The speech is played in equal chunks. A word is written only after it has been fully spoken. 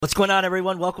What's going on,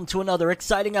 everyone? Welcome to another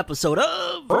exciting episode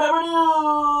of Fornever News!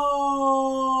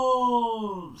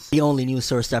 The only news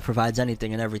source that provides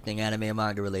anything and everything anime and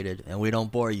manga related. And we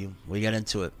don't bore you. We get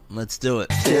into it. Let's do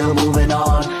it. Still moving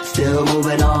on, still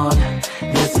moving on.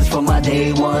 This is for my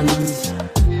day ones.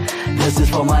 This is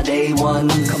for my day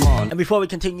ones. Come on. And before we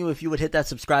continue, if you would hit that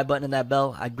subscribe button and that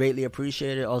bell, I'd greatly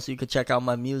appreciate it. Also, you could check out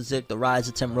my music, the Rise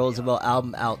of Tim Roosevelt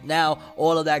album out now.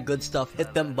 All of that good stuff.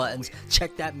 Hit them buttons.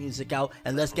 Check that music out.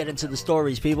 And let's get into the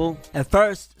stories, people. And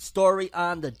first, story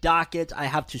on the docket. I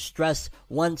have to stress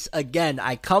once again,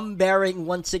 I come bearing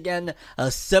once again a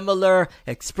similar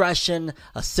expression,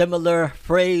 a similar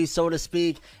phrase, so to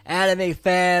speak. Anime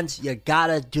fans, you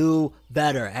gotta do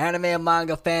better. Anime and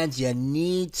manga fans, you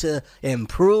need to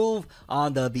improve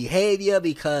on the behavior,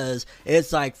 because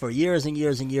it's like for years and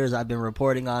years and years I've been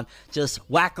reporting on just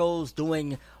wackos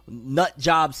doing nut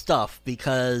job stuff.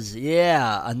 Because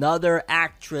another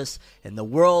actress in the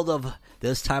world of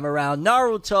this time around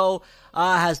Naruto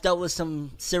has dealt with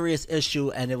some serious issue,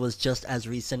 and it was just as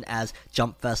recent as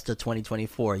Jump Festa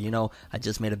 2024. You know, I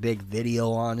just made a big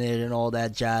video on it and all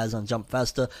that jazz on Jump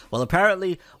Festa. Well,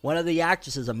 apparently one of the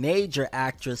actresses, a major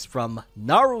actress from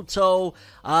Naruto,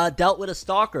 dealt with a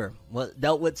stalker,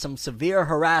 dealt with some severe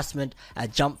harassment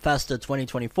at Jump Festa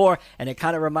 2024, and it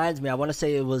kind of reminds me, I want to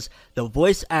say it was the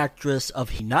voice actress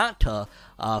of Hinata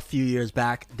a few years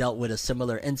back dealt with a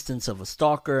similar instance of a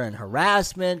stalker and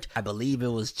harassment. I believe it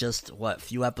was just, a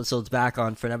few episodes back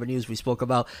on Fornever News, we spoke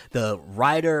about the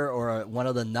writer or one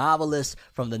of the novelists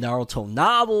from the Naruto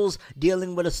novels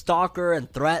dealing with a stalker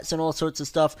and threats and all sorts of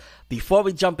stuff. Before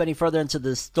we jump any further into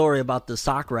this story about the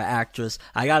Sakura actress,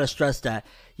 I gotta stress that,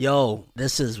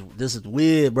 this is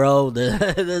weird, bro.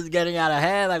 This is getting out of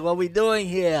hand. Like, what we doing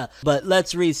here? But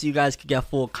let's read so you guys can get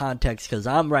full context, because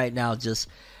I'm right now just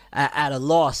at a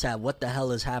loss at what the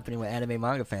hell is happening with anime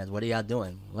manga fans. What are y'all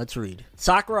doing? Let's read.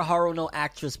 Sakura Haruno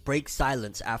actress breaks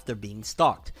silence after being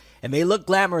stalked. It may look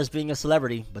glamorous being a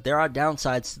celebrity, but there are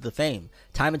downsides to the fame.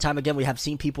 Time and time again, we have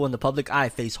seen people in the public eye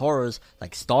face horrors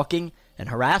like stalking and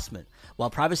harassment.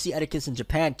 While privacy etiquette in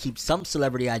Japan keeps some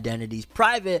celebrity identities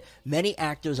private, many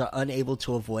actors are unable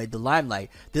to avoid the limelight.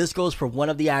 This goes for one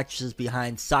of the actresses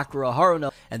behind Sakura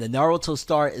Haruno, and the Naruto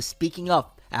star is speaking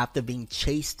up after being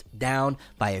chased down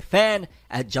by a fan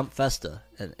at Jump Festa.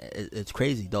 And it's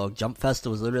crazy, dog. Jump Festa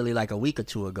was literally like a week or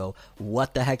two ago.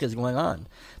 What the heck is going on?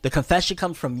 The confession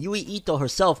comes from Yui Ito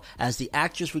herself, as the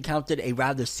actress recounted a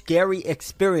rather scary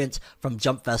experience from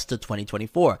Jump Festa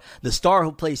 2024. The star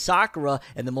who plays Sakura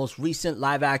in the most recent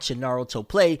live-action Naruto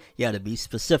play, to be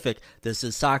specific, this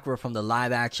is Sakura from the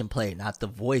live-action play, not the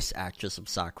voice actress of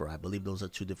Sakura. I believe those are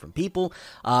two different people.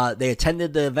 They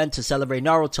attended the event to celebrate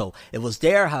Naruto. It was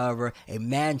there, however, a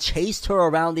man chased her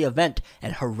around the event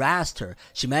and harassed her.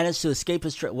 She managed to escape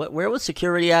his where was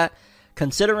security at?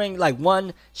 Considering,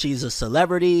 one, she's a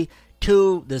celebrity.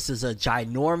 Two, this is a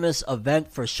ginormous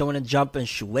event for Shonen Jump and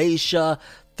Shueisha.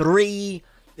 Three,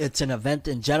 it's an event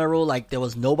in general. There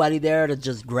was nobody there to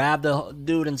just grab the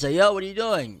dude and say, yo, what are you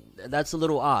doing? That's a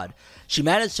little odd. She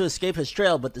managed to escape his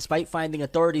trail, but despite finding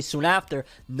authorities soon after,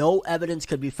 no evidence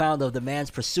could be found of the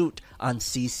man's pursuit on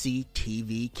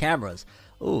CCTV cameras.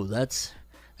 Ooh, that's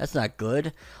not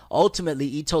good. Ultimately,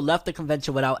 Ito left the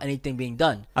convention without anything being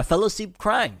done. I fell asleep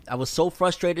crying. I was so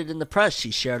frustrated and depressed,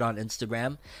 she shared on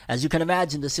Instagram. As you can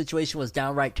imagine, the situation was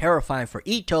downright terrifying for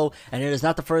Ito, and it is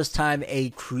not the first time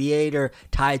a creator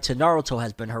tied to Naruto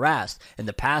has been harassed. In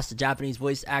the past, the Japanese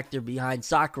voice actor behind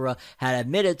Sakura had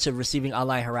admitted to receiving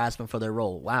online harassment for their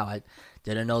role. Wow, I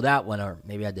didn't know that one, or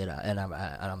maybe I did, and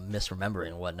I'm misremembering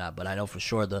and whatnot, but I know for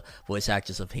sure the voice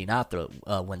actress of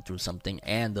Hinata went through something,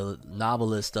 and the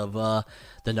novelist of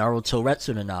the Naruto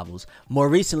Retsuna novels. More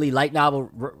recently, light novel,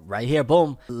 right here,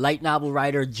 boom, light novel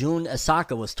writer Jun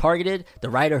Asaka was targeted. The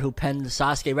writer who penned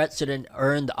Sasuke Retsuna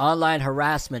earned online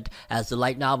harassment as the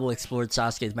light novel explored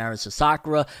Sasuke's marriage to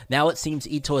Sakura. Now it seems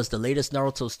Ito is the latest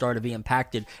Naruto star to be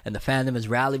impacted, and the fandom is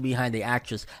rallying behind the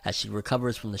actress as she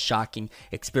recovers from the shocking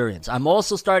experience. I'm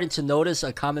also starting to notice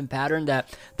a common pattern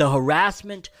that the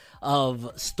harassment of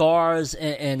stars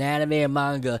in anime and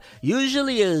manga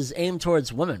usually is aimed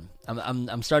towards women.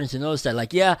 I'm starting to notice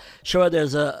that. Sure,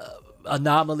 there's a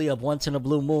anomaly of once in a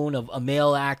blue moon of a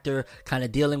male actor kind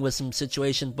of dealing with some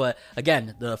situation, but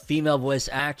again, the female voice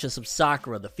actress of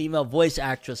Sakura,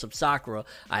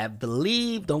 I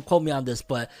believe, don't quote me on this,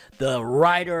 but the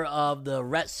writer of the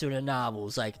Retsuna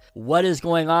novels, what is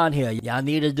going on here? Y'all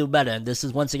need to do better, and this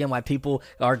is once again why people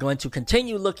are going to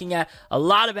continue looking at a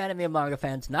lot of anime and manga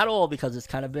fans, not all, because it's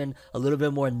kind of been a little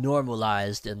bit more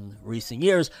normalized in recent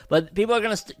years, but people are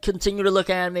going to continue to look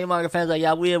at anime and manga fans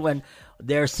weird when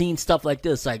they're seeing stuff like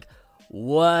this.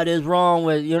 what is wrong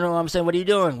with, you know what I'm saying? What are you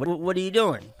doing? What are you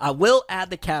doing? I will add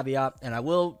the caveat, and I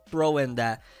will throw in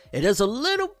that it is a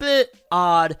little bit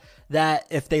odd that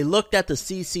if they looked at the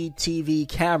CCTV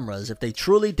cameras, if they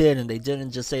truly did, and they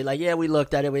didn't just say like, yeah, we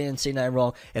looked at it, we didn't see nothing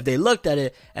wrong. If they looked at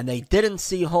it and they didn't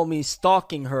see homie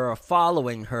stalking her or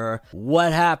following her,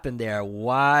 what happened there?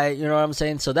 Why? You know what I'm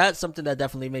saying? So that's something that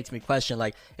definitely makes me question,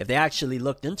 like, if they actually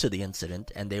looked into the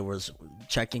incident and they was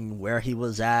checking where he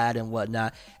was at and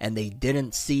whatnot, and they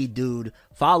didn't see dude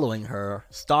following her,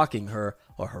 stalking her,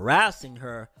 or harassing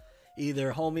her,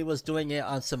 either homie was doing it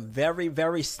on some very,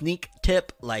 very sneak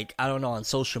tip, like, I don't know, on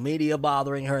social media,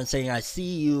 bothering her and saying, I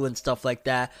see you and stuff like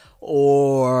that,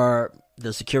 or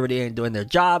the security ain't doing their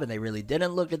job and they really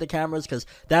didn't look at the cameras, because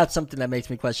that's something that makes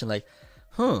me question, like,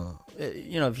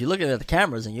 you know, if you're looking at the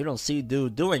cameras and you don't see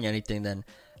dude doing anything, then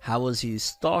how was he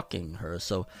stalking her?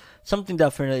 So something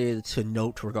definitely to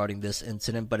note regarding this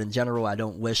incident. But in general, I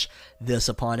don't wish this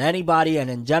upon anybody. And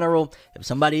in general,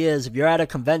 if you're at a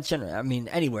convention, I mean,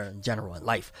 anywhere in general in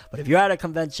life, but if you're at a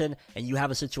convention and you have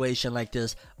a situation like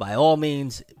this, by all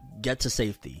means, get to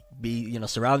safety.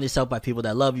 Surround yourself by people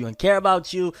that love you and care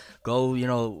about you. Go,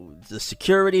 the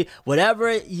security,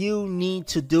 whatever you need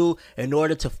to do in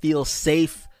order to feel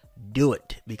safe. Do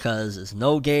it, because it's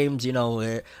no games.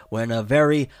 We're in a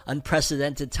very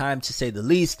unprecedented time, to say the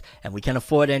least, and we can't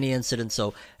afford any incidents.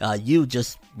 So you,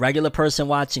 just regular person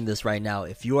watching this right now,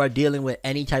 if you are dealing with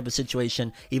any type of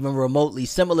situation even remotely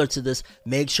similar to this,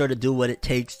 make sure to do what it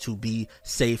takes to be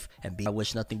safe and I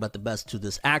wish nothing but the best to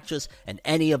this actress and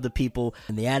any of the people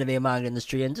in the anime and manga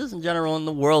industry, and just in general in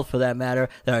the world for that matter,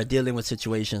 that are dealing with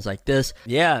situations like this.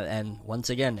 Yeah, and once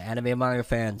again, anime and manga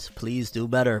fans, please do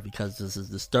better, because this is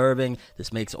disturbing.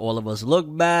 This makes all of us look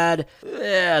bad.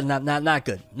 Yeah, not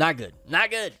good.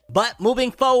 But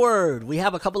moving forward, we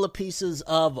have a couple of pieces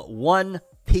of One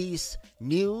Piece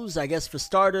news. I guess for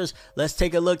starters, let's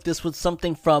take a look. This was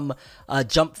something from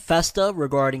Jump Festa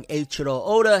regarding Eiichiro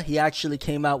Oda. He actually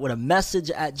came out with a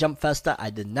message at Jump Festa. I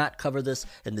did not cover this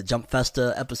in the Jump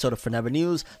Festa episode of Fornever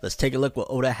News. Let's take a look what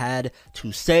Oda had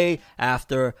to say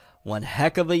after one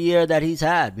heck of a year that he's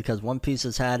had, because One Piece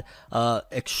has had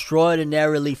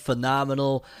extraordinarily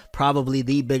phenomenal, probably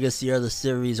the biggest year the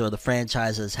series or the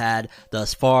franchise has had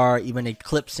thus far, even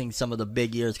eclipsing some of the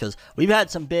big years, because we've had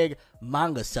some big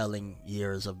manga selling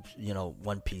years of,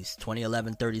 One Piece.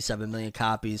 2011, 37 million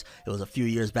copies. It was a few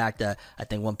years back that I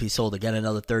think One Piece sold again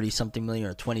another 30-something million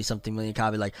or 20-something million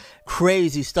copies. Like,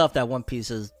 crazy stuff that One Piece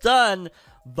has done.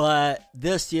 But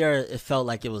this year, it felt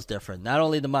like it was different. Not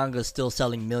only the manga is still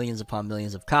selling millions upon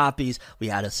millions of copies, we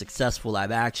had a successful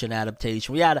live-action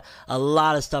adaptation. We had a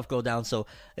lot of stuff go down. So,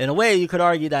 in a way, you could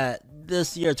argue that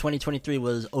this year, 2023,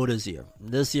 was Oda's year.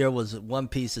 This year was One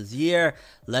Piece's year.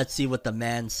 Let's see what the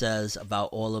man says about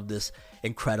all of this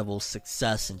incredible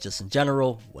success and just in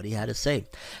general what he had to say.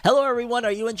 Hello everyone,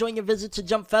 are you enjoying your visit to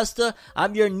Jump Festa?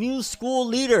 I'm your new school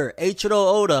leader, Eiichiro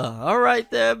Oda.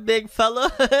 Alright there, big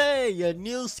fella. Hey, your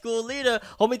new school leader.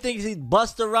 Homie thinks he's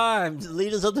Busta Rhymes,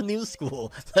 leaders of the new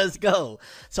school. Let's go.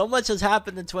 So much has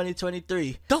happened in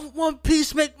 2023. Don't One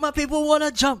Piece make my people wanna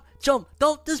jump. Don't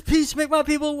this piece make my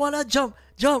people wanna jump.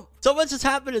 So much has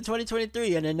happened in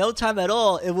 2023, and in no time at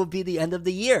all, it will be the end of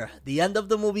the year. The end of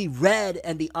the movie Red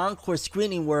and the encore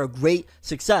screening were a great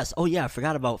success. Oh yeah, I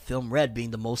forgot about film Red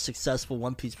being the most successful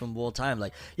One Piece film of all time.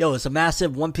 Like, it's a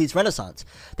massive One Piece renaissance.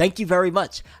 Thank you very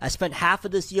much. I spent half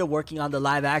of this year working on the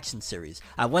live action series.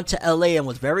 I went to LA and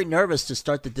was very nervous to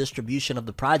start the distribution of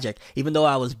the project, even though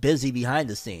I was busy behind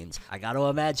the scenes. I gotta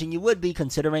imagine you would be,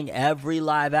 considering every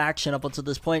live action up until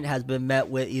this point has been met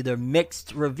with either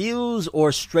mixed reviews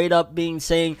or straight up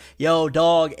saying, yo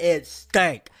dog, it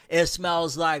stank. It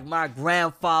smells like my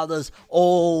grandfather's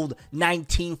old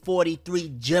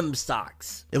 1943 gym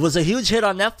socks. It was a huge hit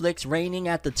on Netflix, reigning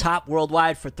at the top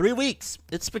worldwide for 3 weeks.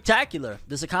 It's spectacular.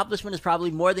 This accomplishment is probably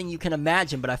more than you can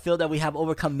imagine, but I feel that we have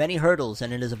overcome many hurdles,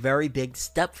 and it is a very big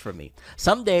step for me.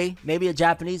 Someday, maybe a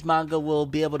Japanese manga will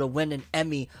be able to win an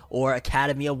Emmy or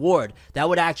Academy Award. That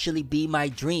would actually be my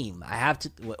dream. I have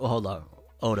to... hold on.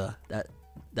 Oda,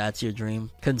 that's your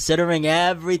dream? Considering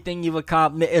everything you've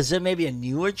accomplished, is it maybe a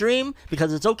newer dream?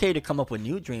 Because it's okay to come up with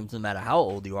new dreams no matter how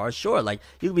old you are. Sure, like,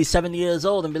 you could be 70 years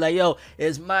old and be like, yo,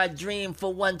 it's my dream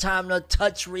for one time to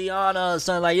touch Rihanna or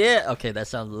something like, yeah. Okay, that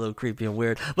sounds a little creepy and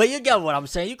weird. But you get what I'm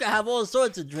saying. You can have all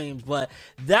sorts of dreams, but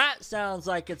that sounds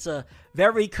like it's a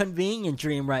very convenient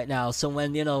dream right now. So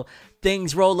when,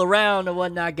 things roll around and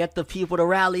whatnot, get the people to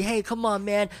rally. Hey, come on,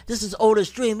 man. This is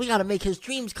Oda's dream. We got to make his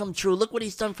dreams come true. Look what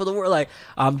he's done for the world. Like,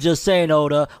 I'm just saying,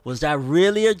 Oda, was that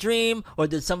really a dream? Or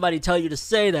did somebody tell you to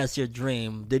say that's your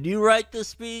dream? Did you write this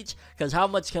speech? Because how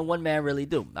much can one man really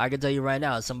do? I can tell you right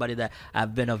now, as somebody that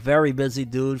I've been a very busy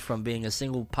dude, from being a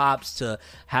single pops to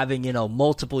having,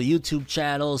 multiple YouTube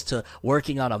channels to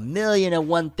working on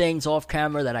 1,000,001 things off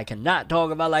camera that I cannot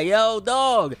talk about. Like, yo,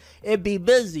 dog, it be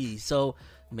busy. So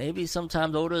maybe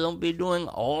sometimes Oda don't be doing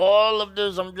all of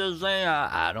this. I'm just saying,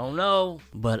 I don't know.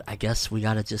 But I guess we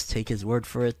gotta just take his word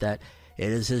for it that it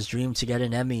is his dream to get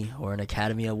an Emmy or an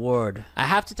Academy Award. I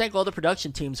have to thank all the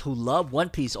production teams who love One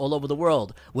Piece all over the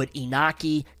world, with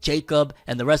Inaki, Jacob,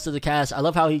 and the rest of the cast. I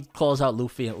love how he calls out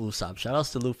Luffy and Usopp.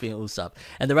 Shoutouts to Luffy and Usopp.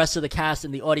 And the rest of the cast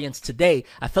in the audience today.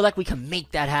 I feel like we can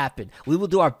make that happen. We will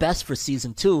do our best for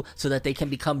Season 2 so that they can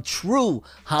become true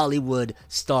Hollywood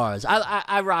stars.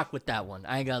 I rock with that one.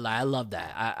 I ain't gonna lie. I love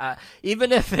that.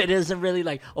 Even if it isn't really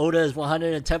like Oda is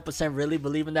 110% really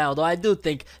believing that, although I do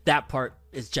think that part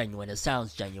is genuine. It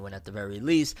sounds genuine at the very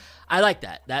least. I like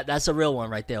that. That's a real one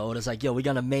right there. Oda's like, yo, we're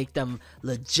gonna make them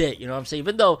legit. You know what I'm saying?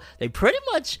 Even though they pretty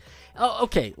much...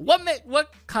 okay,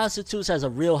 what constitutes as a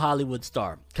real Hollywood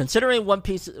star? Considering One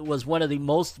Piece was one of the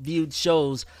most viewed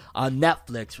shows on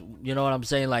Netflix, you know what I'm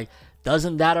saying? Like,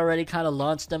 doesn't that already kind of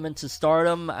launch them into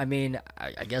stardom? I mean,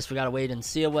 I guess we gotta wait and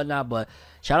see and whatnot, but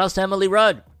shout outs to Emily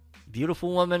Rudd.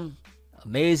 Beautiful woman,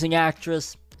 amazing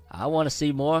actress. I want to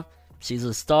see more. She's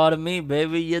a star to me,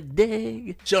 baby, you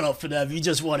dig? Shut up, Fornever, you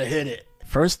just want to hit it.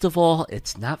 First of all,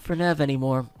 it's not Fornever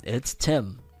anymore. It's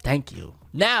Tim. Thank you.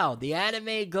 Now, the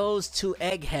anime goes to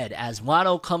Egghead as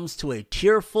Wano comes to a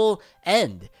tearful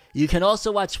end. You can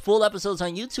also watch full episodes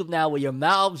on YouTube now with your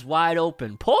mouths wide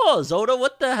open. Pause, Oda,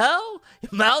 what the hell?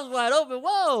 Your mouths wide open?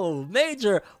 Whoa,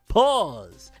 major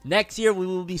pause. Next year, we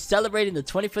will be celebrating the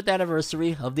 25th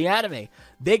anniversary of the anime.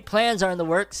 Big plans are in the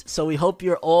works, so we hope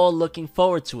you're all looking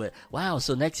forward to it. Wow,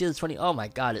 so next year is 20... Oh my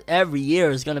god, every year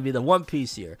is going to be the One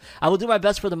Piece year. I will do my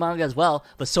best for the manga as well,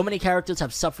 but so many characters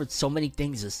have suffered so many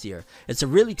things this year. It's a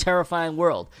really terrifying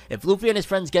world. If Luffy and his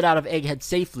friends get out of Egghead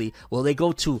safely, will they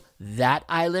go to that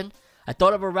island? I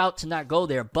thought of a route to not go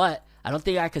there, but I don't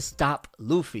think I could stop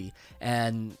Luffy.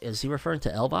 And is he referring to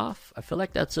Elbaf? I feel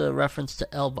like that's a reference to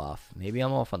Elbaf. Maybe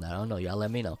I'm off on that. I don't know. Y'all let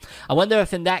me know. I wonder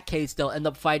if in that case they'll end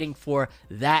up fighting for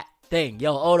that thing.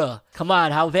 Yo, Oda, come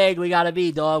on. How vague we gotta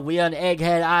be, dog? We on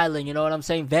Egghead Island. You know what I'm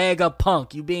saying?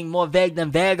 Vegapunk. You being more vague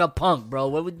than Vegapunk, bro.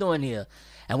 What we doing here?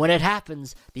 And when it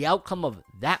happens, the outcome of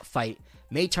that fight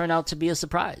may turn out to be a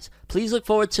surprise. Please look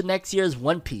forward to next year's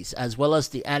One Piece, as well as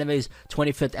the anime's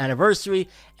 25th anniversary,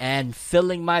 and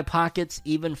filling my pockets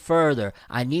even further.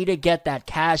 I need to get that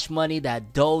cash money,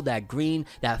 that dough, that green,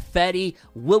 that fetty,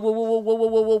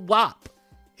 wop.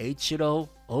 Eiichiro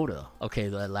Oda. Okay,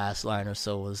 that last line or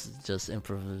so was just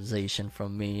improvisation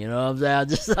from me, you know what I'm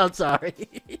saying? I'm sorry.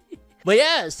 But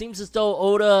yeah, it seems as though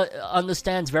Oda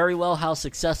understands very well how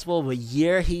successful of a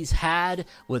year he's had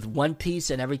with One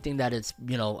Piece and everything that it's,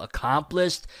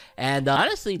 accomplished. And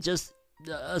honestly, just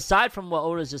aside from what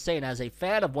Oda's just saying, as a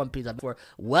fan of One Piece for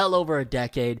well over a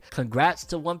decade, congrats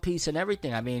to One Piece and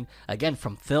everything. I mean, again,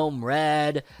 from Film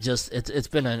Red, just it's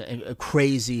been a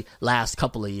crazy last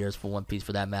couple of years for One Piece,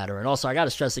 for that matter. And also, I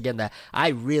gotta stress again that I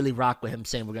really rock with him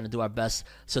saying we're gonna do our best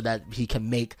so that he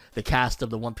can make the cast of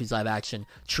the One Piece live action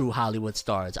true Hollywood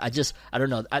stars. I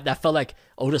don't know, I felt like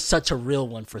Oda's such a real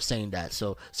one for saying that.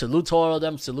 So salute to all of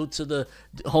them. Salute to the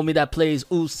homie that plays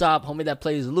Usopp, homie that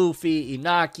plays Luffy,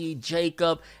 Inaki,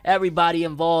 Jacob, everybody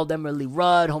involved, Emily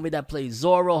Rudd, homie that plays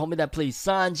Zoro, homie that plays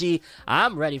Sanji.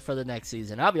 I'm ready for the next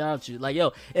season. I'll be honest with you. Like,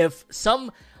 yo, if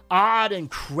some odd and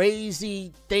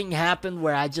crazy thing happened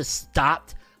where I just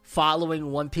stopped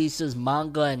following One Piece's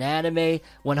manga and anime,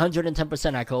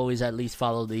 110% I could always at least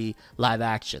follow the live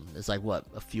action. It's like, what,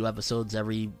 a few episodes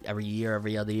every year,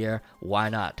 every other year? Why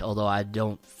not? Although I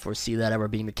don't foresee that ever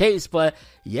being the case. But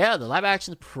yeah, the live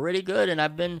action's pretty good, and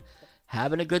I've been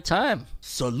having a good time.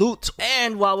 Salute.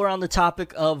 And while we're on the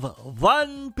topic of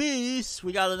One Piece,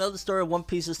 we got another story of One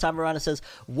Piece this time around. It says,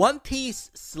 One Piece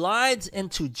slides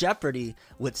into jeopardy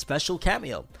with special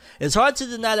cameo. It's hard to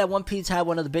deny that One Piece had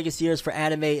one of the biggest years for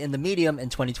anime in the medium in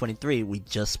 2023. We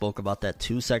just spoke about that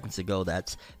 2 seconds ago.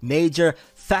 That's major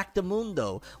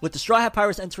factamundo. With the Straw Hat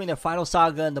Pirates entering their final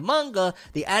saga in the manga,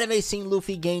 the anime seen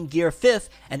Luffy gain Gear 5th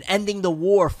and ending the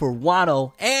war for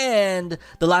Wano, and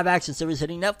the live action series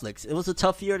hitting Netflix. It was was a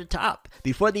tough year to top.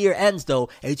 Before the year ends, though,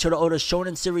 Eiichiro Oda's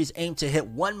Shonen series aimed to hit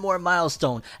one more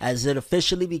milestone as it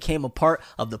officially became a part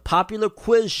of the popular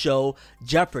quiz show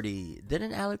Jeopardy!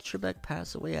 Didn't Alex Trebek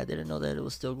pass away? I didn't know that it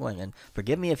was still going, and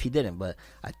forgive me if he didn't, but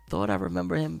I thought I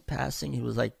remember him passing. He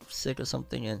was like sick or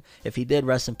something, and if he did,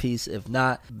 rest in peace. If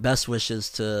not, best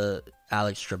wishes to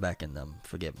Alex Trebek and them.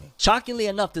 Forgive me. Shockingly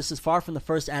enough, this is far from the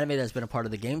first anime that has been a part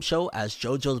of the game show, as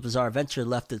JoJo's Bizarre Adventure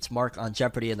left its mark on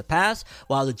Jeopardy! In the past.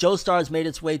 While the Joestars made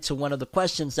its way to one of the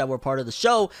questions that were part of the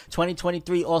show,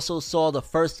 2023 also saw the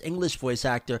first English voice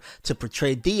actor to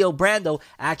portray Dio Brando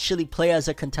actually play as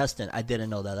a contestant. I didn't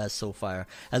know that. That's so fire.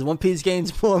 As One Piece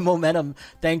gains more momentum,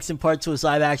 thanks in part to its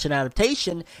live-action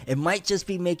adaptation, it might just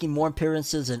be making more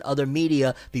appearances in other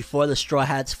media before the Straw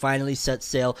Hats finally set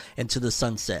sail into the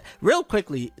sunset. Real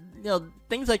quickly,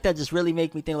 things like that just really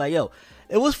make me think like,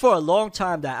 it was for a long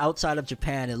time that outside of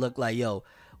Japan, it looked like,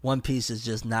 One Piece is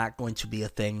just not going to be a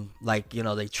thing. Like,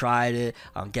 they tried it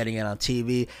on getting it on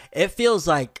TV. It feels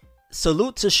like,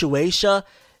 salute to Shueisha,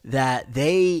 that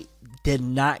they did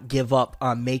not give up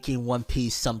on making One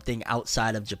Piece something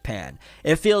outside of Japan.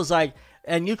 It feels like,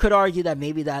 and you could argue that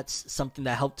maybe that's something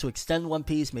that helped to extend One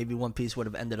Piece. Maybe One Piece would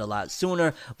have ended a lot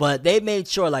sooner, but they made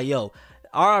sure like,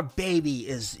 our baby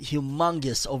is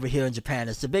humongous over here in Japan.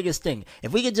 It's the biggest thing.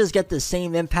 If we could just get the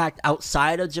same impact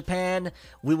outside of Japan,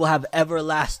 we will have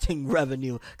everlasting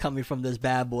revenue coming from this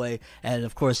bad boy. And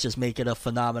of course, just make it a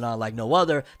phenomenon like no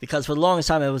other. Because for the longest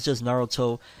time, it was just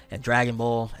Naruto and Dragon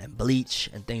Ball and Bleach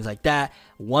and things like that.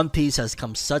 One Piece has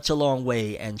come such a long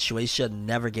way, and Shueisha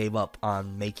never gave up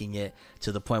on making it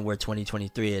to the point where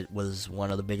 2023, it was one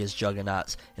of the biggest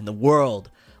juggernauts in the world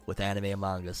with anime and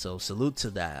manga. So salute to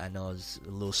that. I know it's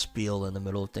a little spiel in the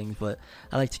middle of things, but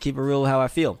I like to keep it real how I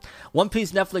feel. One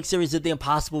Piece Netflix series did the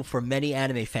impossible for many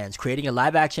anime fans, creating a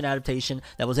live action adaptation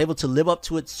that was able to live up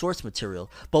to its source material.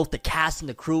 Both the cast and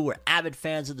the crew were avid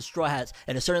fans of the Straw Hats,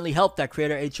 and it certainly helped that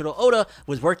creator Eiichiro Oda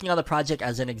was working on the project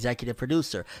as an executive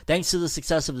producer. Thanks to the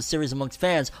success of the series amongst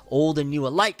fans, old and new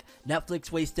alike,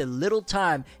 Netflix wasted little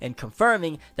time in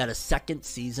confirming that a second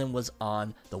season was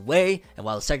on the way. And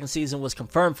while the second season was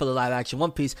confirmed for the live action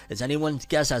One Piece, is anyone's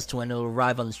guess as to when it will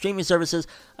arrive on the streaming services.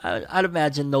 I'd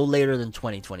imagine no later than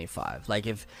 2025. Like,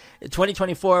 if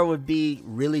 2024 would be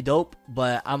really dope,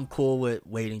 but I'm cool with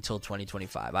waiting till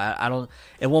 2025.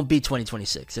 It won't be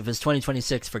 2026. If it's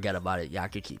 2026, forget about it. Y'all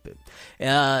could keep it.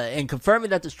 In confirming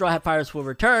that the Straw Hat Pirates will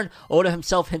return, Oda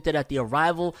himself hinted at the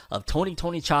arrival of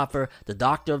Tony Chopper, the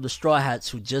doctor of the Straw Hats,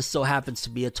 who just so happens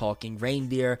to be a talking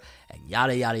reindeer, and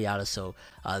yada yada yada. So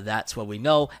that's what we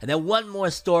know. And then one more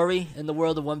story in the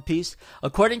world of One Piece.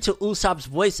 According to Usopp's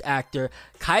voice actor,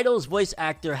 Kaido's voice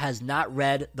actor has not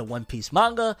read the One Piece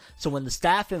manga, so when the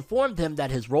staff informed him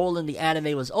that his role in the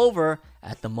anime was over,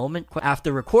 at the moment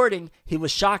after recording, he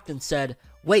was shocked and said,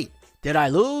 "Wait, did I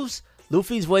lose?"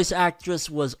 Luffy's voice actress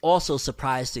was also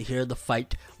surprised to hear the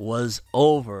fight was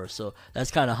over. So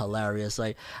that's kind of hilarious.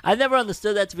 Like, I never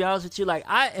understood that, to be honest with you. Like,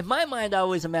 in my mind, I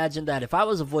always imagined that if I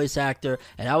was a voice actor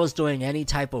and I was doing any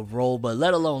type of role, but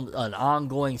let alone an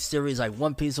ongoing series like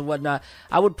One Piece or whatnot,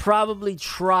 I would probably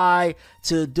try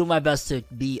to do my best to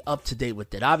be up to date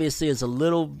with it. Obviously, it's a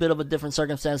little bit of a different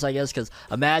circumstance, I guess, because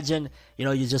imagine,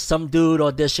 you're just some dude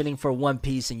auditioning for One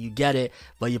Piece and you get it,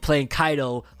 but you're playing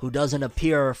Kaido, who doesn't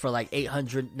appear for like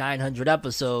 800, 900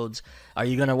 episodes. Are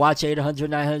you going to watch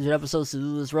 800, 900 episodes to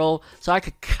do this role? So I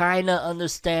could kind of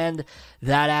understand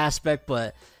that aspect,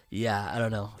 but yeah, I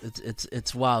don't know.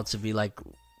 It's wild to be like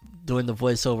doing the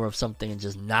voiceover of something and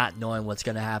just not knowing what's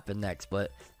going to happen next,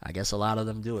 but I guess a lot of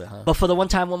them do it, huh? But for the one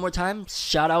more time,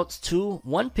 shout outs to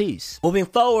One Piece. Moving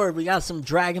forward, we got some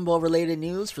Dragon Ball related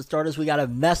news. For starters, we got a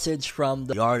message from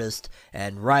the artist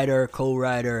and writer,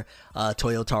 co-writer,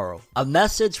 Toyotaro. A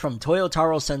message from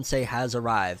Toyotaro Sensei has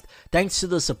arrived. Thanks to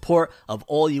the support of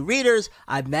all you readers,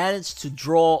 I've managed to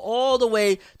draw all the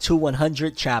way to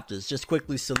 100 chapters. Just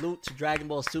quickly salute to Dragon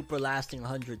Ball Super lasting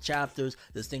 100 chapters.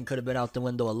 This thing could have been out the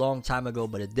window a long time ago,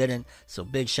 but it didn't. So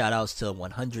big shout outs to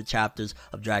 100 chapters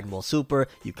of Dragon Ball Super.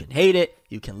 You can hate it,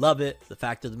 you can love it. The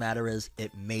fact of the matter is,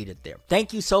 it made it there.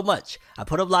 Thank you so much. I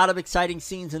put a lot of exciting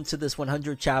scenes into this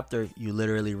 100 chapter. You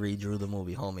literally redrew the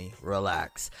movie, homie.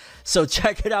 Relax. So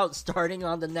check it out starting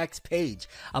on the next page.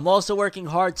 I'm also working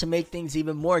hard to make things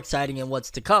even more exciting in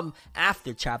what's to come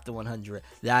after chapter 100.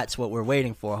 That's what we're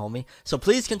waiting for, homie. So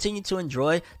please continue to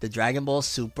enjoy the Dragon Ball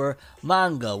Super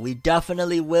manga. We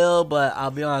definitely will, but I'll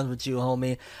be honest with you,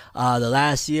 homie. The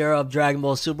last year of Dragon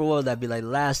Ball Super World, that'd be like the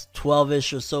last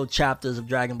 12-ish or so chapters of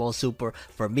Dragon Ball Super.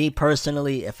 For me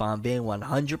personally, if I'm being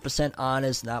 100%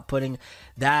 honest,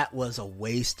 that was a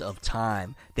waste of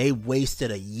time. They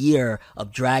wasted a year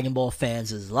of Dragon Ball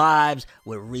fans' lives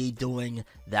with redoing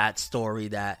that story.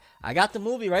 That I got the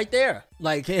movie right there.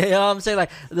 Like, you know what I'm saying?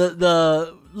 Like,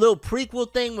 the little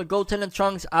prequel thing with Goten and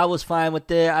Trunks, I was fine with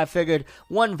it. I figured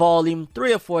 1 volume,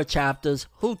 3 or 4 chapters,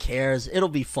 who cares? It'll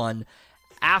be fun.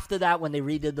 After that, when they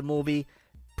redid the movie,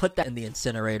 put that in the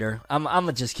incinerator. I'm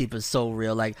gonna just keep it so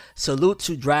real. Like, salute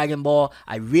to Dragon Ball.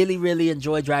 I really, really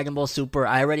enjoy Dragon Ball Super.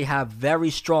 I already have very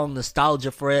strong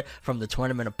nostalgia for it from the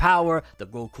Tournament of Power, the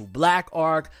Goku Black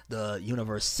arc, the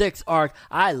Universe 6 arc.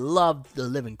 I loved the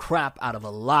living crap out of a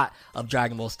lot of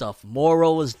Dragon Ball stuff.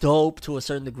 Moro was dope to a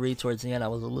certain degree. Towards the end, I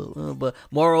was a little, but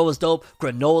Moro was dope.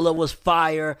 Granola was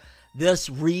fire. This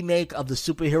remake of the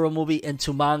superhero movie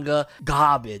into manga,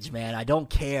 garbage, man. I don't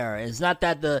care. It's not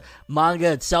that the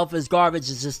manga itself is garbage.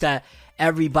 It's just that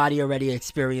everybody already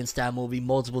experienced that movie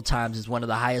multiple times. It's one of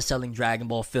the highest selling Dragon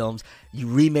Ball films. You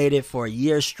remade it for a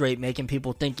year straight, making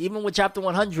people think, even with Chapter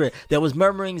 100, there was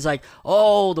murmurings like,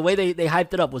 oh, the way they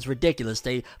hyped it up was ridiculous.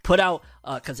 They put out,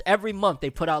 because every month they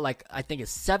put out, like, I think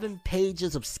it's 7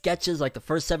 pages of sketches, like the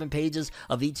first 7 pages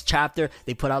of each chapter.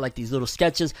 They put out like these little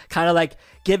sketches, kind of like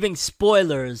giving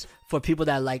spoilers for people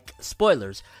that like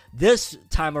spoilers. This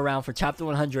time around for Chapter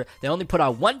 100, they only put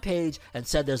out 1 page and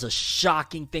said there's a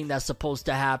shocking thing that's supposed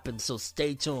to happen, so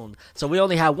stay tuned. So we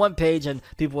only had 1 page and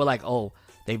people were like, oh,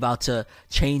 they about to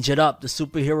change it up. The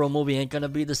superhero movie ain't gonna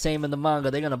be the same in the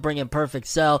manga. They're gonna bring in Perfect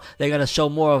Cell. They're gonna show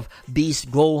more of Beast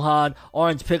Gohan.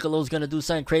 Orange Piccolo's gonna do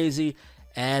something crazy.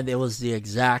 And it was the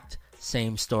exact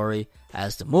same story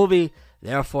as the movie.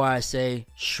 Therefore, I say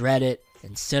shred it,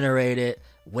 incinerate it.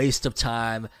 Waste of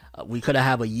time. We could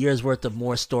have a year's worth of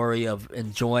more story of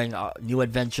enjoying new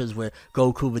adventures with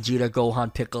Goku, Vegeta,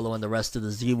 Gohan, Piccolo, and the rest of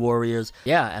the Z Warriors.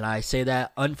 Yeah, and I say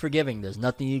that unforgiving. There's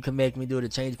nothing you can make me do to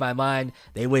change my mind.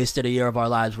 They wasted a year of our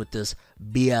lives with this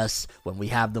BS. When we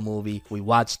have the movie, we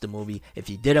watched the movie. If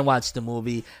you didn't watch the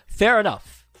movie, fair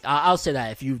enough. I'll say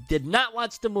that. If you did not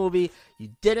watch the movie, you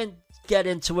didn't get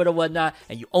into it or whatnot,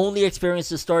 and you only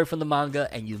experienced the story from the manga,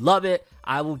 and you love it,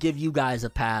 I will give you guys a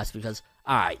pass because,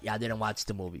 alright, y'all didn't watch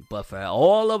the movie. But for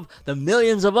all of the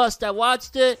millions of us that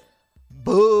watched it,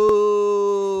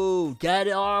 boo! Get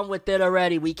on with it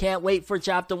already. We can't wait for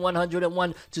Chapter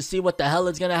 101 to see what the hell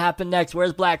is going to happen next.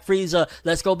 Where's Black Frieza?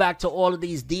 Let's go back to all of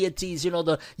these deities,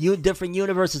 the different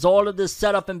universes, all of this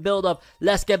setup and build up.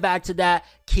 Let's get back to that.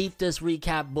 Keep this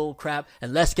recap bullcrap,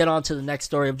 and let's get on to the next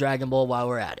story of Dragon Ball while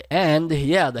we're at it. And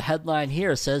yeah, the headline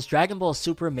here says Dragon Ball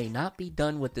Super may not be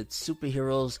done with its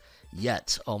superheroes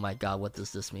yet. Oh my god, what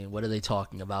does this mean? What are they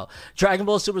talking about? Dragon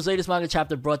Ball Super's latest manga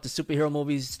chapter brought the superhero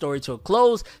movie's story to a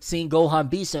close, seeing Gohan,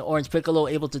 Beast, and Orange Piccolo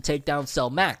able to take down Cell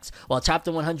Max. While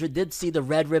Chapter 100 did see the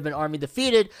Red Ribbon Army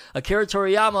defeated, Akira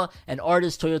Toriyama and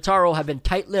artist Toyotaro have been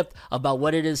tight-lipped about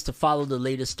what it is to follow the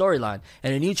latest storyline.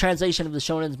 In a new translation of the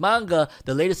shonen's manga,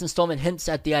 the latest installment hints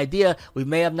at the idea we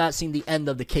may have not seen the end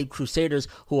of the Cape Crusaders,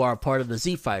 who are a part of the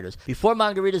Z Fighters. Before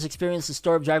manga readers experienced the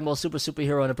story of Dragon Ball Super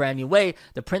superhero in a brand new way,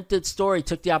 the printed story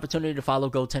took the opportunity to follow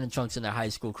Goten and Trunks in their high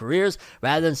school careers.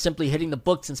 Rather than simply hitting the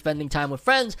books and spending time with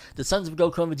friends, the sons of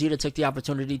Goku and Vegeta took the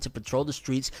opportunity to patrol the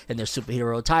streets in their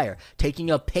superhero attire. Taking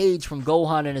a page from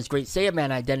Gohan and his Great Saiyaman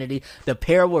identity, the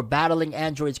pair were battling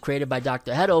androids created by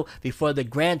Dr. Hedo before the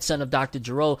grandson of Dr.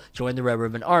 Gero joined the Red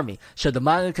Ribbon Army. Should the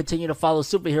manga continue to follow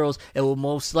superheroes, it will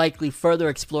most likely further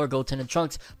explore Goten and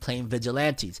Trunks playing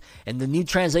vigilantes. In the new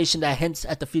translation that hints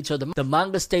at the future of the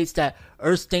manga states that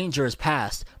Earth's danger is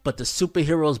past, but the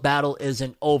superheroes battle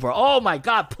isn't over. Oh my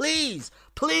god, please,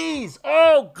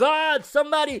 oh god,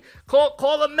 somebody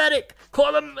call a medic,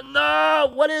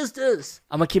 no, what is this?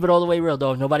 I'm gonna keep it all the way real,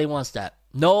 though. Nobody wants that.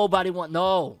 No,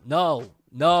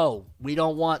 we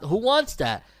don't want, who wants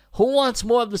that? Who wants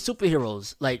more of the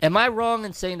superheroes? Like, am I wrong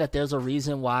in saying that there's a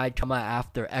reason why Kama,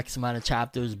 after X amount of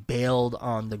chapters, bailed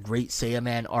on the Great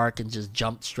Saiyaman arc and just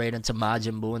jumped straight into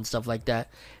Majin Buu and stuff like that?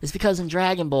 It's because in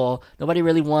Dragon Ball, nobody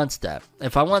really wants that.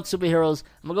 If I want superheroes,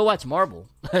 I'm gonna go watch Marvel.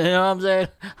 You know what I'm saying?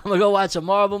 I'm gonna go watch a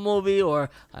Marvel movie, or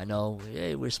I know,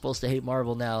 hey, we're supposed to hate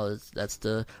Marvel now. That's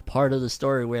the part of the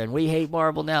story wherein we hate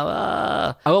Marvel now.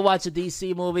 I'll go watch a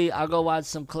DC movie. I'll go watch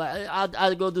some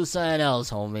I'll go do something else,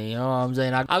 homie. You know what I'm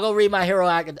saying? I'll go read My Hero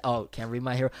Academia. Oh, can't read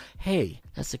My Hero. Hey,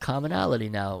 That's the commonality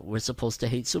now. We're supposed to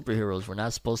hate superheroes. We're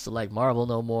not supposed to like Marvel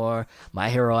no more. My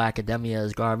Hero Academia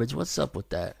is garbage. What's up with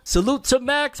that? Salute to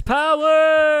Max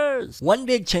Powers! One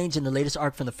big change in the latest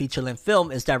arc from the feature-length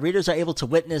film is that readers are able to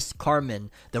witness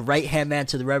Carmen, the right-hand man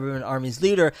to the Red Ribbon Army's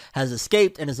leader, has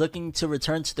escaped and is looking to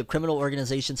return to the criminal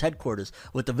organization's headquarters.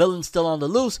 With the villain still on the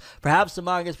loose, perhaps the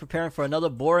manga is preparing for another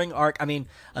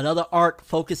another arc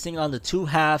focusing on the two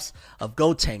halves of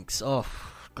Gotenks. Oh,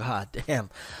 God damn.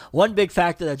 One big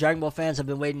factor that Dragon Ball fans have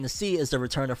been waiting to see is the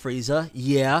return of Frieza,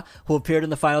 who appeared in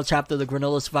the final chapter of the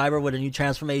Granola Survivor with a new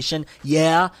transformation,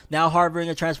 now harboring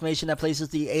a transformation that places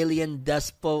the alien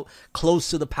despot close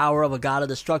to the power of a god of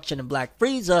destruction in Black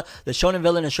Frieza. The shonen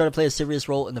villain is sure to play a serious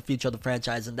role in the future of the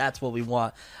franchise, and that's what we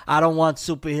want. I don't want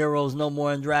superheroes no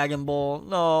more in Dragon Ball.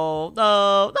 No.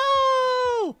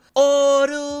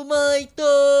 Orumaito!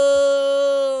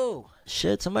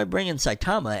 Shit, somebody bring in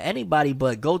Saitama. Anybody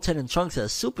but Goten and Trunks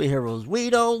as superheroes. We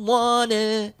don't want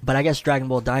it. But I guess Dragon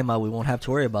Ball Daima, we won't have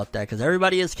to worry about that because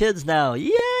everybody is kids now.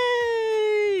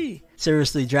 Yay!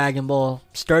 Seriously, Dragon Ball,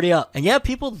 sturdy up. And yeah,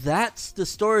 people, that's the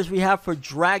stories we have for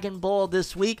Dragon Ball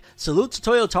this week. Salute to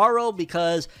Toyotaro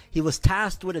because he was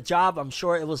tasked with a job. I'm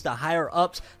sure it was the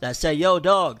higher-ups that said, yo,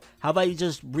 dog, how about you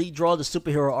just redraw the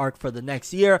superhero arc for the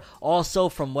next year? Also,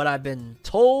 from what I've been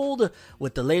told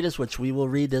with the latest, which we will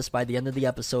read this by the end of the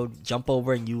episode, jump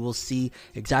over and you will see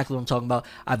exactly what I'm talking about.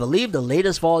 I believe the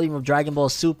latest volume of Dragon Ball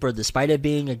Super, despite it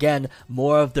being, again,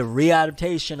 more of the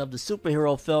readaptation of the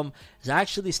superhero film, is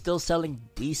actually still selling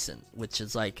decent, which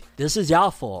is like, this is y'all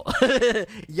fault.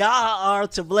 Y'all are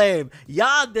to blame.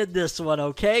 Y'all did this one,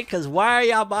 okay? Because why are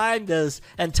y'all buying this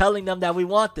and telling them that we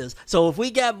want this? So if we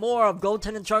get more of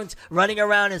Goten and Trunks running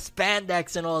around in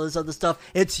spandex and all this other stuff,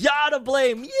 it's y'all to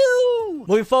blame. You!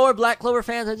 Moving forward, Black Clover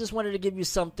fans, I just wanted to give you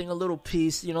something, a little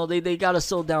piece. You know, they got us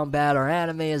so down bad. Our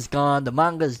anime is gone. The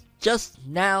manga's just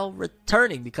now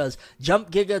returning because Jump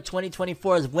Giga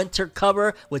 2024's winter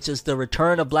cover, which is the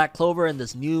return of Black Clover in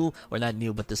this new, or not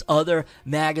new, but this other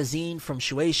magazine from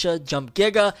Shueisha, Jump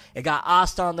Giga. It got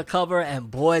Asta on the cover, and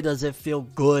boy, does it feel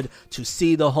good to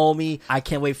see the homie. I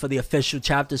can't wait for the official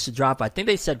chapters to drop. I think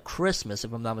they said Christmas,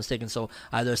 if I'm not mistaken, so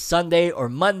either Sunday or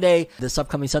Monday, this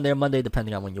upcoming Sunday or Monday,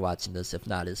 depending on when you're watching this. If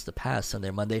not, it's the past Sunday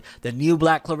or Monday. The new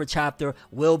Black Clover chapter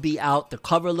will be out. The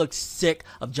cover looks sick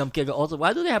of Jump Giga. Also,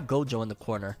 why do they have Gojo in the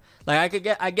corner? Like, I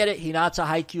get it. Hinata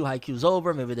Haikyuu's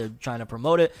over. Maybe they're trying to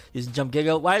promote it using Jump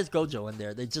Giga. Why is Gojo in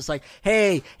there? They're just like,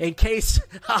 hey, in case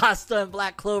Asta and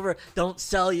Black Clover don't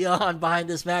sell you on behind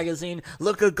this magazine,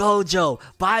 look at Gojo.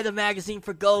 Buy the magazine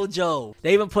for Gojo.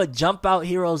 They even put Jump Out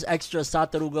Heroes Extra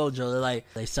Satoru Gojo. They're like,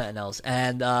 they something else.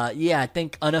 And I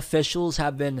think unofficials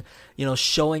have been,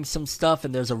 showing some stuff,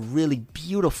 and there's a really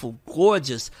beautiful,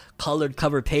 gorgeous colored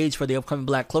cover page for the upcoming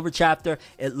Black Clover chapter.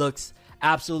 It looks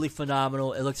absolutely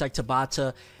phenomenal. It looks like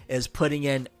Tabata is putting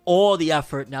in all the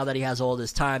effort now that he has all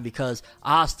this time because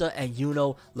Asta and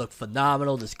Yuno look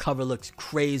phenomenal. This cover looks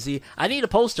crazy. I need a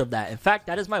poster of that. In fact,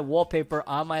 that is my wallpaper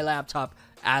on my laptop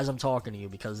as I'm talking to you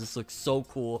because this looks so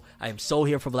cool. I am so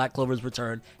here for Black Clover's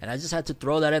return, and I just had to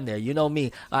throw that in there. You know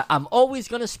me. I'm always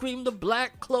going to scream the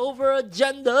Black Clover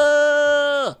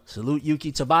agenda. Salute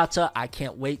Yuki Tabata. I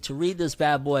can't wait to read this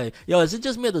bad boy. Yo, is it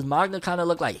just me or does Magna kind of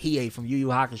look like Hiei from Yu Yu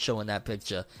Hakusho in that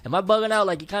picture? Am I bugging out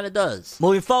like he kind of does?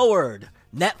 Moving forward,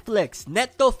 Netflix,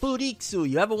 Netto Furiksu.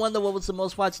 You ever wonder what was the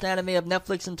most watched anime of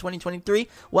Netflix in 2023?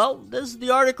 Well, this is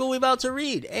the article we're about to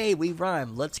read. Hey, we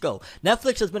rhyme. Let's go.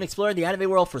 Netflix has been exploring the anime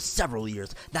world for several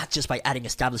years, not just by adding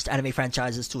established anime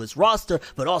franchises to its roster,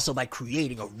 but also by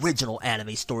creating original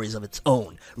anime stories of its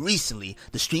own. Recently,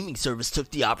 the streaming service took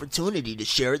the opportunity to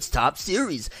share its top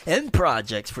series and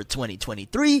projects for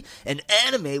 2023, and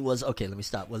anime was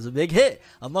a big hit.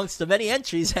 Amongst the many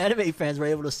entries, anime fans were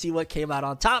able to see what came out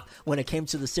on top when it came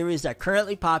to the series that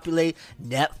currently populate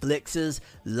Netflix's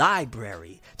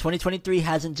library. 2023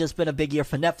 hasn't just been a big year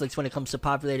for Netflix when it comes to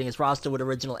populating its roster with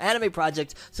original anime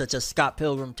projects such as Scott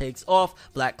Pilgrim Takes Off,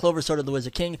 Black Clover, Sword of the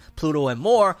Wizard King, Pluto, and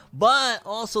more, but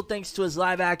also thanks to its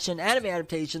live-action anime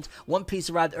adaptations. One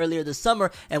Piece arrived earlier this summer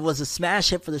and was a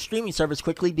smash hit for the streaming service,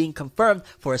 quickly being confirmed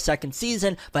for a second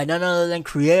season by none other than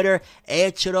creator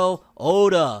Eiichiro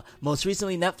Oda. Most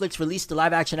recently, Netflix released the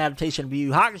live-action adaptation of Yu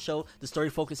Yu Hakusho, the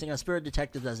story focusing on spirit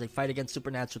detectives as they fight against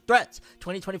supernatural threats.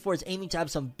 2024 is aiming to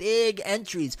have some big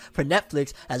entries for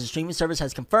Netflix, as the streaming service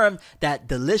has confirmed that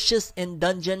Delicious in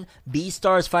Dungeon,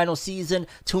 Beastar's final season,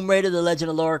 Tomb Raider: The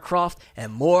Legend of Lara Croft,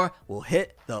 and more will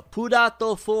hit the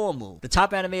Pudato Formu. The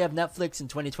top anime of Netflix in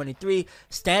 2023,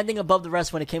 standing above the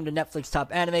rest when it came to Netflix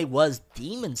top anime, was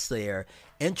Demon Slayer.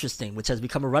 Interesting, which has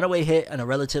become a runaway hit in a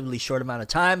relatively short amount of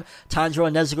time. Tanjiro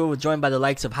and Nezuko were joined by the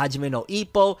likes of Hajime no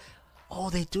Ippo, Oh,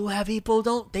 they do have Ippo,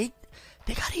 don't they?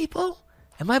 They got Ippo?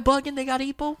 Am I bugging? They got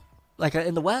Ippo? Like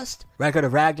in the West? Record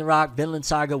of Ragnarok, Vinland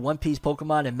Saga, One Piece,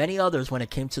 Pokemon, and many others when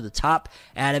it came to the top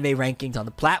anime rankings on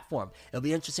the platform. It'll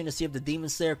be interesting to see if the Demon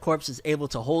Slayer Corps is able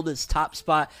to hold its top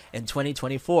spot in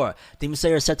 2024. Demon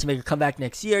Slayer is set to make a comeback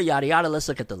next year, yada yada. Let's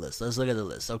look at the list.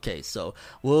 Okay, so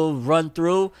we'll run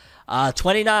through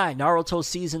 29, Naruto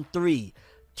Season 3.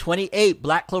 28,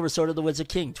 Black Clover, Sword of the Wizard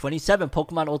King. 27,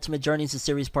 Pokemon Ultimate Journeys, the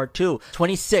Series Part 2.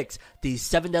 26, The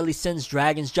 7 Deadly Sins,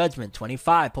 Dragon's Judgment.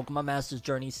 25, Pokemon Masters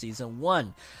Journey, Season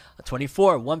 1.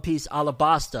 24, One Piece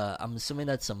Alabasta. I'm assuming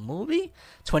that's a movie.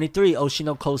 23,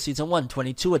 Oshino Ko Season 1.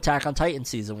 22, Attack on Titan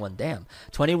Season 1. Damn.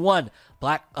 21,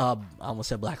 I almost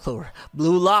said Black Clover.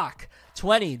 Blue Lock.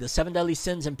 20, The 7 Deadly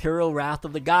Sins, Imperial Wrath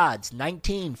of the Gods.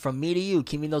 19, From Me to You,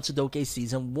 Kimi no Tsudoke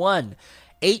Season 1.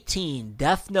 18,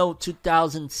 Death Note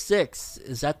 2006.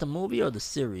 Is that the movie or the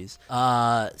series?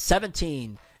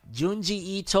 17, Junji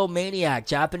Ito Maniac,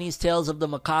 Japanese Tales of the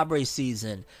Macabre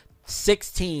Season.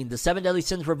 16, The 7 Deadly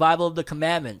Sins, Revival of the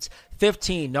Commandments.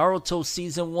 15, Naruto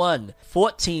Season 1.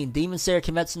 14, Demon Slayer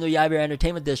Kimetsu no Yaiba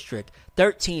Entertainment District.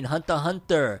 13, Hunter x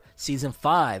Hunter Season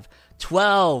 5.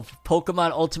 12, Pokemon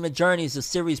Ultimate Journeys, the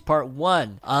series part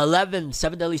 1. 11,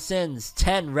 7 Deadly Sins.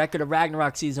 10, Record of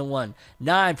Ragnarok Season 1.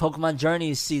 9, Pokemon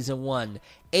Journeys Season 1.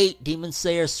 8, Demon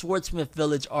Slayer Swordsmith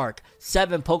Village Arc.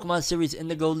 7, Pokemon Series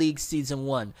Indigo League Season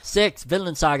 1. 6,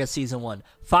 Vinland Saga Season 1.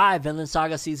 5, Vinland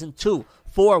Saga Season 2.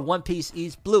 4, One Piece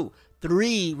East Blue.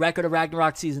 3, Record of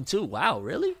Ragnarok Season 2. Wow,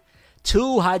 really? 2,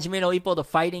 Hajime no Ippo The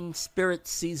Fighting Spirit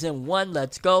Season 1.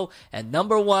 Let's go. And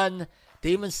number 1,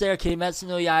 Demon Slayer Kimetsu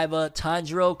no Yaiba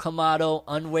Tanjiro Kamado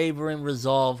Unwavering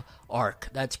Resolve Arc.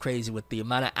 That's crazy, with the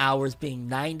amount of hours being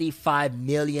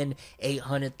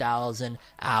 95,800,000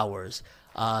 hours.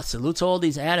 Salute to all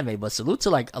these anime, but salute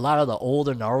to like a lot of the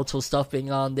older Naruto stuff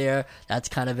being on there. That's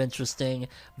kind of interesting.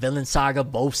 Vinland Saga,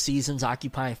 both seasons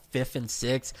occupying 5th and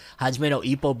 6th. Hajime no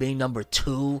Ippo being number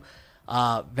 2.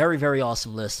 Very, very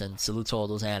awesome list, and salute to all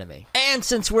those anime. And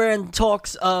since we're in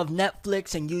talks of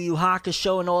Netflix and Yu Yu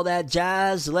Hakusho and all that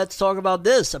jazz, let's talk about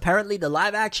this. Apparently, the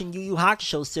live-action Yu Yu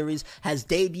Hakusho series has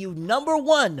debuted number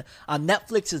 1 on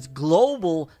Netflix's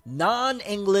global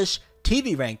non-English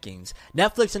TV rankings.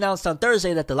 Netflix announced on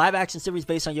Thursday that the live-action series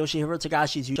based on Yoshihiro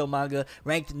Togashi's Yu Yu manga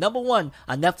ranked number 1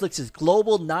 on Netflix's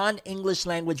global non-English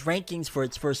language rankings for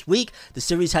its first week. The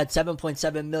series had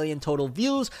 7.7 million total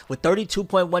views, with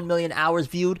 32.1 million hours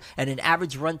viewed, and an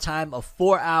average runtime of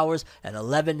 4 hours and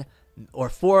 11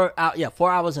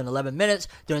 minutes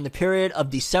during the period of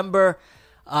December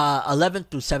 11th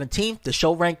through 17th. The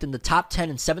show ranked in the top 10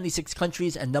 in 76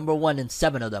 countries and number 1 in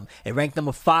 7 of them. It ranked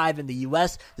number 5 in the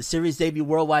US. The series debuted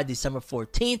worldwide December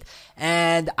 14th,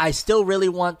 and I still really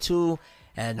want to,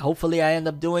 and hopefully I end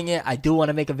up doing it. I do want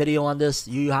to make a video on this.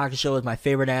 Yu Yu Hakusho is my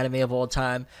favorite anime of all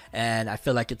time, and I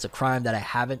feel like it's a crime that I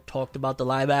haven't talked about the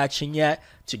live action yet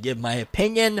to give my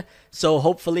opinion. So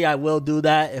hopefully I will do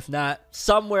that. If not,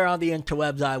 somewhere on the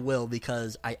interwebs I will,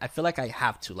 because I feel like I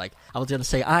have to. Like, I was going to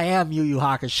say I am Yu Yu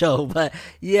Hakusho, but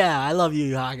yeah, I love Yu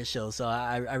Yu Hakusho, so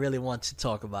I really want to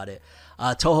talk about it.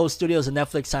 Toho Studios and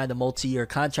Netflix signed a multi-year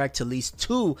contract to lease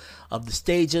 2 of the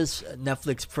stages.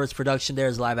 Netflix's first production there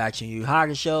is live-action Yu Yu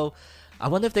Hakusho. I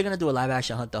wonder if they're going to do a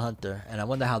live-action Hunter x Hunter, and I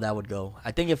wonder how that would go.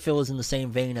 I think it feels in the same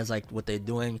vein as like what they're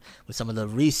doing with some of the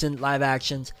recent live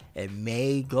actions. It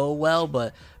may go well,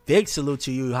 but big salute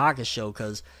to Yu Yu Hakusho,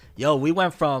 because we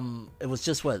went from, it was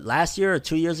just last year or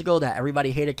 2 years ago that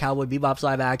everybody hated Cowboy Bebop's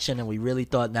live action, and we really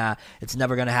thought, nah, it's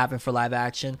never going to happen for live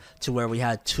action, to where we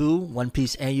had 2, One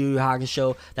Piece and Yu Yu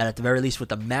Hakusho, that at the very least with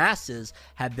the masses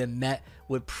have been met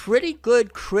with pretty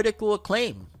good critical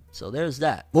acclaim. So there's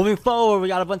that. Moving forward, we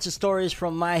got a bunch of stories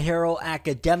from My Hero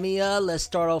Academia. Let's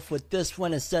start off with this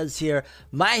one. It says here,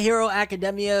 My Hero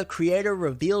Academia creator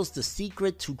reveals the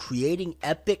secret to creating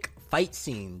epic fight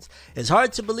scenes. It's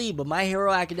hard to believe, but My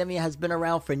Hero Academia has been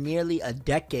around for nearly a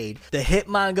decade. The hit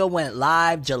manga went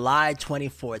live July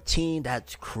 2014.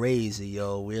 That's crazy,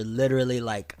 yo. We're literally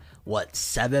like,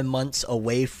 7 months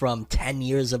away from 10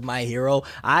 years of My Hero.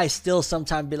 I still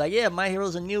sometimes be like, yeah, My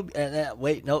Hero's a newbie.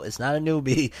 Wait, no, it's not a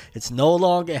newbie. It's no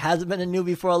longer, it hasn't been a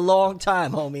newbie for a long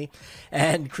time, homie.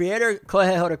 And creator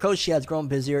Kohei Horikoshi has grown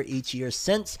busier each year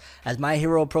since. As My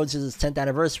Hero approaches its 10th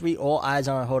anniversary, all eyes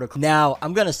are on Horikoshi. Now,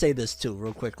 I'm going to say this too,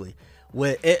 real quickly.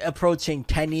 With it approaching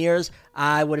 10 years,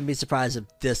 I wouldn't be surprised if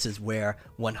this is where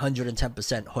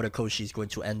 110% Horikoshi is going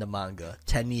to end the manga.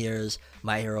 10 years,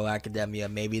 My Hero Academia.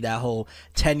 Maybe that whole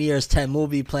 10 years, 10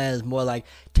 movie plan is more like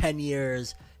 10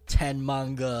 years, 10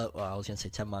 manga. Well, I was going to say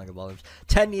 10 manga volumes.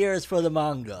 10 years for the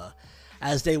manga.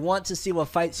 as they want to see what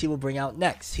fights he will bring out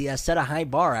next. He has set a high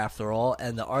bar after all,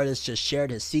 and the artist just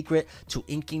shared his secret to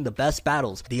inking the best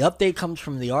battles. The update comes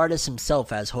from the artist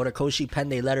himself as Horikoshi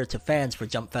penned a letter to fans for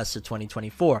Jump Festa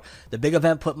 2024. The big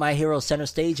event put My Hero center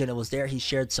stage, and it was there he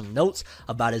shared some notes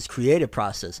about his creative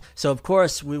process. So of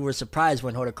course we were surprised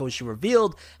when Horikoshi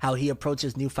revealed how he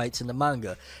approaches new fights in the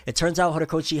manga. It turns out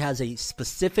Horikoshi has a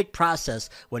specific process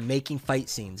when making fight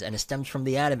scenes, and it stems from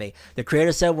the anime. The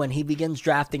creator said when he begins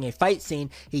drafting a fight scene,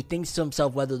 he thinks to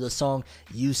himself whether the song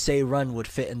You Say Run would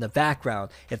fit in the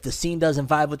background. If the scene doesn't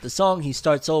vibe with the song, he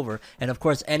starts over, and of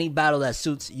course any battle that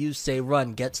suits You Say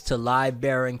Run gets to live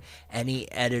bearing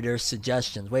any editor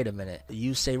suggestions. Wait a minute,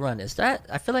 You Say Run, is that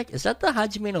the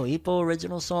Hajime no Ippo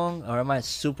original song, or am I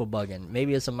super bugging?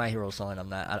 Maybe it's a My Hero song,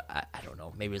 I don't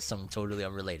know, maybe it's something totally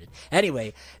unrelated.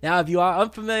 Anyway, now if you are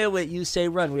unfamiliar with You Say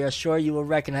Run, we are sure you will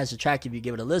recognize the track if you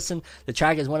give it a listen. The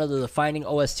track is one of the defining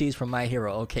OSTs from My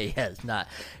Hero. Okay, yeah, it's not.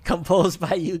 Composed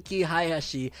by Yuki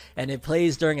Hayashi, and it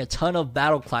plays during a ton of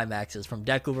battle climaxes, from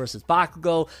Deku vs.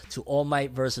 Bakugo to All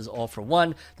Might vs. All for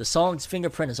One. The song's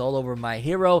fingerprint is all over My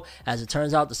Hero. As it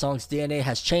turns out, the song's DNA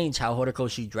has changed how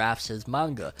Horikoshi drafts his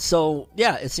manga. So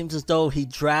yeah, it seems as though he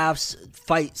drafts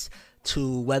fights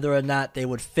to whether or not they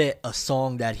would fit a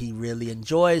song that he really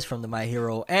enjoys from the My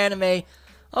Hero anime.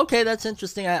 Okay, that's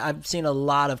interesting. I've seen a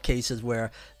lot of cases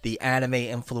where the anime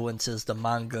influences the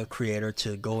manga creator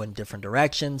to go in different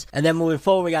directions. And then moving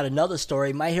forward, we got another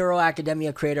story. My Hero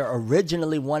Academia creator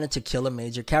originally wanted to kill a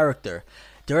major character.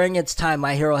 During its time,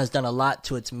 My Hero has done a lot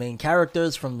to its main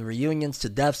characters, from the reunions to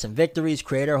deaths and victories.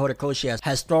 Creator Horikoshi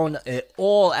has thrown it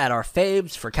all at our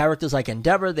faves. For characters like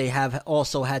Endeavor, they have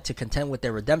also had to contend with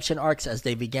their redemption arcs as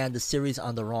they began the series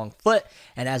on the wrong foot.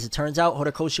 And as it turns out,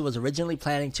 Horikoshi was originally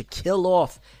planning to kill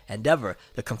off Endeavor.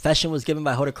 The confession was given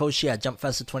by Horikoshi at Jump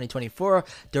Festa 2024.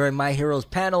 During My Hero's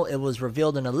panel, it was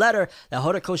revealed in a letter that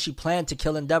Horikoshi planned to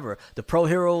kill Endeavor. The pro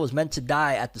hero was meant to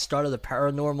die at the start of the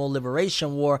Paranormal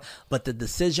Liberation War, but the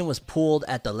decision was pulled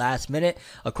at the last minute.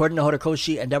 According to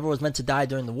Horikoshi, Endeavor was meant to die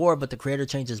during the war, but the creator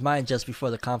changed his mind just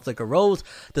before the conflict arose.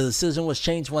 The decision was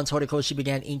changed once Horikoshi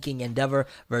began inking Endeavor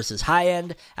versus High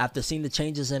End. After seeing the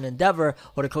changes in Endeavor,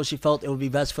 Horikoshi felt it would be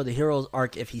best for the hero's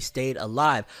arc if he stayed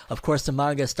alive. Of course, the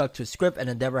manga stuck to script, and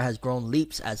Endeavor has grown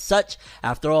leaps as such.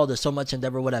 After all, there's so much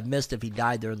Endeavor would have missed if he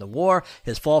died during the war.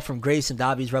 His fall from grace and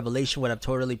Dabi's revelation would have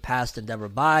totally passed Endeavor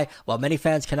by. While many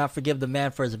fans cannot forgive the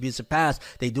man for his abusive past,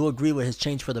 they do agree with his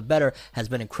change for the better has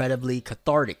been incredibly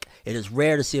cathartic. It is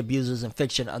rare to see abusers in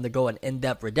fiction undergo an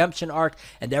in-depth redemption arc.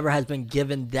 Endeavor has been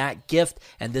given that gift,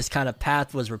 and this kind of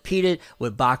path was repeated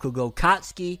with Bakugo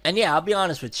Katsuki. And yeah, I'll be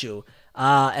honest with you,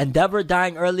 Endeavor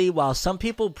dying early, while some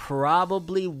people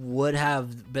probably would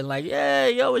have been like, yeah,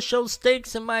 yo, it shows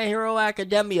stakes in My Hero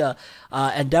Academia,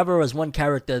 Endeavor was one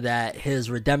character that his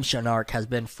redemption arc has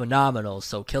been phenomenal.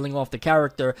 So killing off the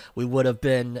character, we would have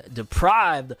been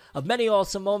deprived of many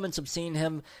awesome moments of seeing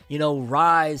him,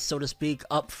 rise, so to speak,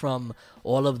 up from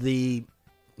all of the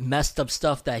messed up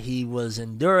stuff that he was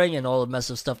enduring and all the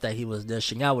messed up stuff that he was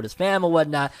dishing out with his fam or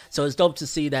whatnot. So it's dope to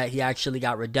see that he actually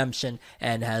got redemption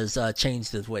and has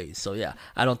changed his ways. So yeah,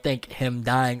 I don't think him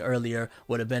dying earlier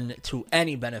would have been to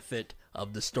any benefit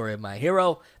of the story of My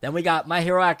Hero. Then we got My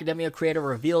Hero Academia creator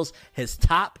reveals his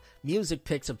top music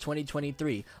picks of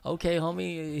 2023. Okay,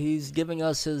 homie, he's giving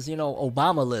us his,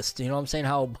 Obama list. You know what I'm saying?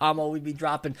 How Obama would be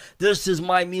dropping, this is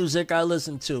my music I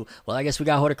listen to. Well, I guess we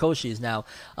got Horikoshi's now.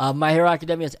 My Hero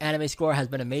Academia's anime score has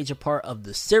been a major part of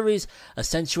the series,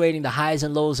 accentuating the highs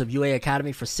and lows of UA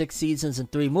Academy for 6 seasons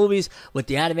and 3 movies. With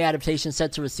the anime adaptation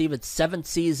set to receive its 7th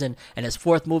season and its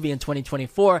 4th movie in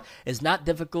 2024, it's not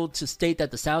difficult to state that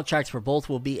the soundtracks for both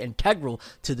will be integral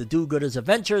to the do-gooders'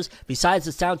 adventures. Besides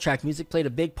the soundtrack, music played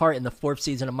a big part in the 4th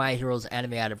season of My Hero's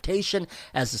anime adaptation,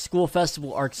 as the school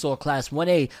festival arc saw Class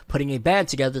 1A putting a band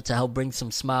together to help bring some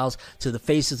smiles to the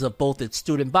faces of both its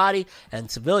student body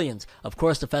and civilians. Of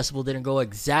course, the festival didn't go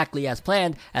exactly as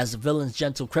planned, as the villains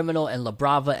Gentle Criminal and La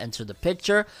Brava enter the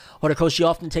picture. Horikoshi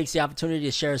often takes the opportunity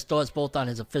to share his thoughts both on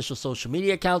his official social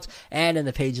media accounts and in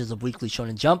the pages of Weekly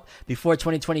Shonen Jump. Before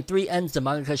 2023 ends, the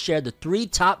mangaka shared the 3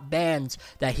 top bands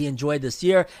that he enjoyed this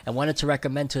year and wanted to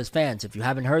recommend to his fans. If you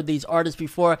haven't heard these artists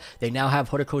before, they now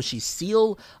have Horikoshi's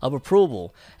seal of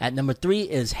approval. At number 3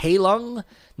 is Heilung.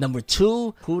 Number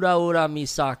 2, Kuraura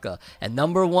Misaka. And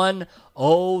number 1,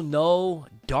 Oh No,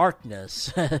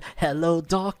 Darkness. Hello,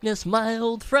 darkness, my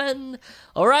old friend.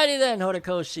 Alrighty then,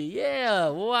 Horikoshi. Yeah,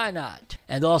 why not?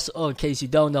 And also, in case you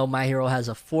don't know, My Hero has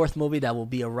a 4th movie that will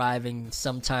be arriving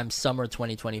sometime summer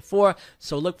 2024.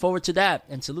 So look forward to that.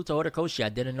 And salute to Horikoshi. I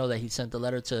didn't know that he sent the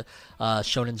letter to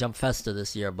Shonen Jump Festa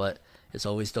this year, but It's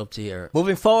always dope to hear.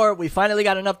 Moving forward, we finally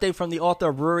got an update from the author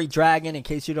of Ruri Dragon. In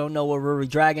case you don't know what Ruri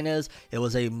Dragon is, it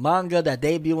was a manga that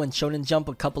debuted in Shonen Jump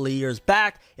a couple of years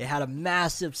back. It had a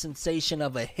massive sensation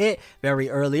of a hit very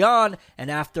early on,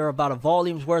 and after about a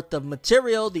volume's worth of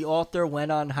material, the author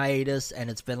went on hiatus, and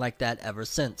it's been like that ever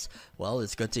since. Well,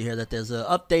 it's good to hear that there's an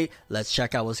update. Let's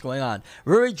check out what's going on.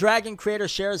 Ruri Dragon creator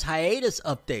shares hiatus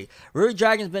update. Ruri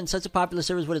Dragon's been such a popular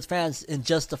series with its fans in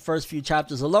just the first few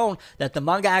chapters alone that the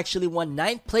manga actually won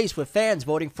 9th place with fans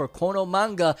voting for Kono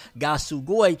Manga ga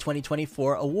Sugoi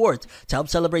 2024 awards. To help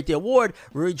celebrate the award,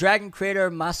 Ruri Dragon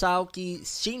creator Masaoki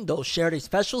Shindo shared a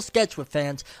special sketch with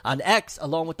fans on X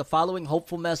along with the following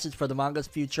hopeful message for the manga's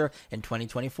future in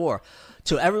 2024.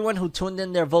 To everyone who tuned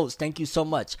in their votes, thank you so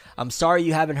much. I'm sorry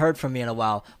you haven't heard from me in a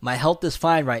while. My health is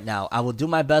fine right now. I will do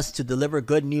my best to deliver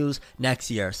good news next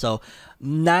year. So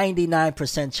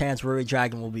 99% chance Ruri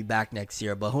Dragon will be back next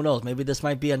year, but who knows? Maybe this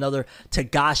might be another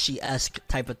Tagashi-esque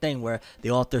type of thing where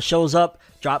the author shows up,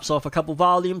 drops off a couple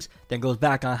volumes, then goes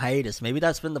back on hiatus. Maybe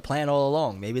that's been the plan all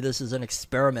along. Maybe this is an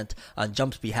experiment on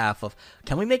Jump's behalf of,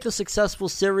 can we make a successful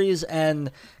series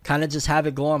and kind of just have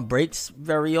it go on breaks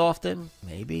very often?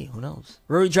 Maybe, who knows?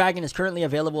 Ruri Dragon is currently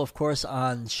available, of course,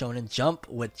 on Shonen Jump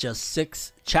with just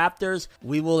 6 chapters.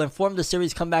 We will inform the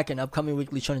series comeback in upcoming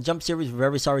weekly Shonen Jump series. We're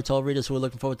very sorry to all readers who are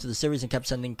looking forward to the series and kept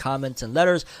sending comments and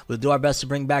letters. We'll do our best to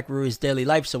bring back Ruri's daily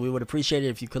life, so we would appreciate it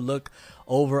if you could look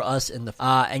over us in the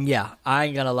and yeah, I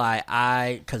ain't gonna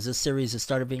lie, because this series has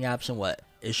started being absent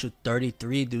issue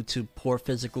 33 due to poor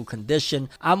physical condition.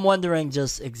 I'm wondering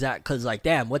just because like,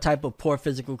 damn, what type of poor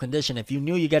physical condition? If you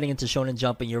knew you're getting into Shonen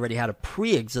Jump and you already had a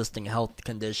pre-existing health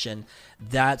condition,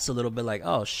 that's a little bit like,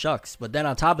 oh shucks. But then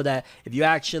on top of that, if you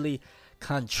actually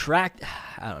contract,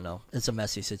 I don't know, it's a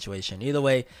messy situation. Either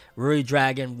way, Ruri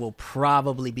Dragon will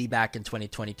probably be back in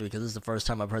 2023 because this is the first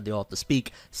time I've heard the author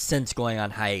speak since going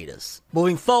on hiatus.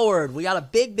 Moving forward, we got a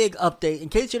big update. In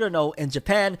case you don't know, in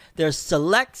Japan, there's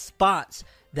select spots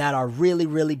that are really,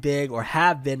 really big or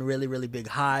have been really, really big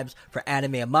hives for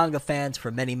anime and manga fans for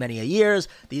many, many years.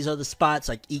 These are the spots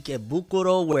like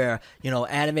Ikebukuro where,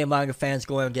 anime and manga fans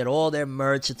go and get all their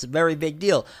merch. It's a very big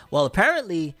deal. Well,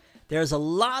 apparently, there's a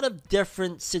lot of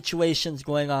different situations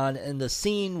going on in the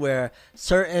scene where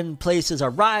certain places are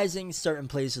rising, certain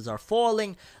places are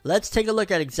falling. Let's take a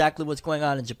look at exactly what's going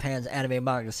on in Japan's anime and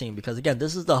manga scene because, again,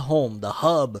 this is the home, the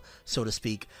hub, so to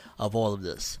speak, of all of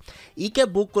this.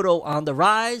 Ikebukuro on the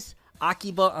rise,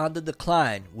 Akiba on the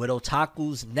decline with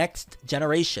otaku's next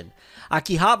generation.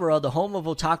 Akihabara, the home of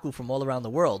otaku from all around the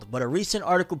world, but a recent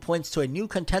article points to a new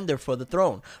contender for the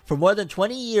throne. For more than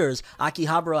 20 years,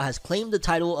 Akihabara has claimed the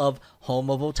title of home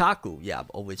of otaku. Yeah,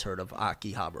 I've always heard of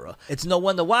Akihabara. It's no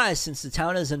wonder why, since the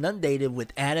town is inundated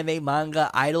with anime, manga,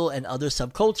 idol, and other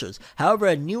subcultures. However,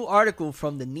 a new article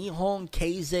from the Nihon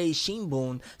Keizai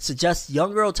Shimbun suggests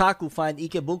younger otaku find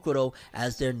Ikebukuro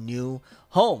as their new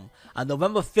home. On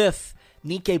November 5th,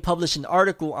 Nikkei published an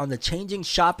article on the changing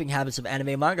shopping habits of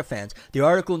anime manga fans. The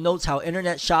article notes how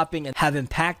internet shopping have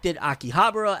impacted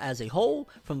Akihabara as a whole,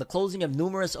 from the closing of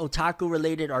numerous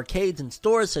otaku-related arcades and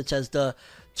stores such as the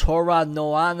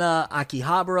Toranoana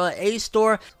Akihabara A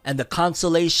store and the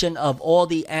consolation of all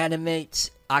the animates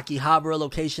Akihabara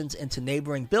locations into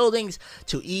neighboring buildings.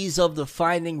 To ease of the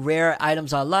finding rare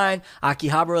items online,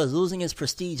 Akihabara is losing its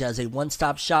prestige as a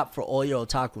one-stop shop for all your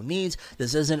otaku needs.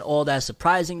 This isn't all that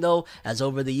surprising though, as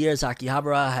over the years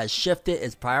Akihabara has shifted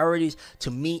its priorities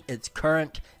to meet its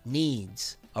current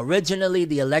needs. Originally,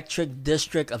 the electric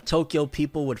district of Tokyo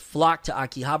people would flock to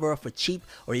Akihabara for cheap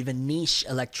or even niche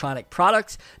electronic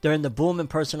products. During the boom in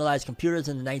personalized computers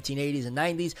in the 1980s and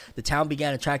 90s, the town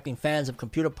began attracting fans of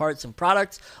computer parts and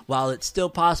products. While it's still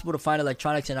possible to find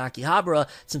electronics in Akihabara,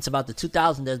 since about the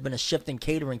 2000s, there's been a shift in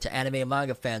catering to anime and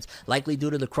manga fans, likely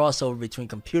due to the crossover between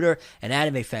computer and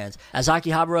anime fans. As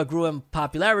Akihabara grew in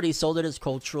popularity, so did its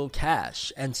cultural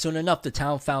cash. And soon enough, the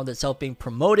town found itself being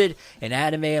promoted in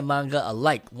anime and manga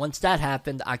alike. Once that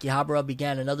happened, Akihabara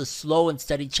began another slow and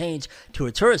steady change to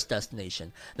a tourist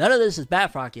destination. None of this is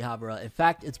bad for Akihabara. In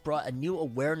fact, it's brought a new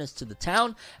awareness to the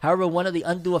town. However, one of the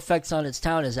undue effects on its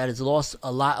town is that it's lost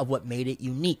a lot of what made it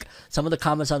unique. Some of the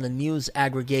comments on the news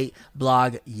aggregate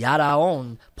blog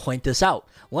Yaraon point this out.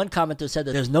 One commenter said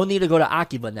that there's no need to go to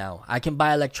Akiba now. I can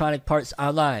buy electronic parts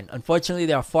online. Unfortunately,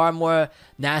 there are far more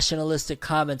nationalistic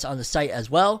comments on the site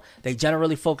as well. They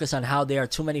generally focus on how there are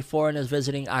too many foreigners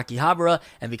visiting Akihabara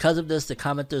and because of this, the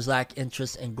commenters lack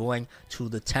interest in going to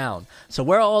the town. So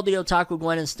where are all the otaku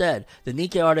going instead? The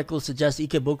Nikkei article suggests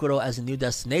Ikebukuro as a new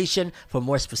destination. For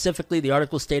more specifically, the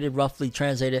article stated, roughly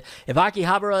translated, if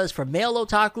Akihabara is for male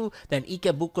otaku, then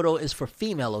Ikebukuro is for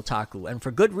female otaku, and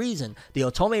for good reason. The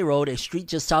Otome Road, a street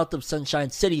just south of Sunshine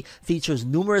City, features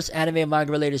numerous anime and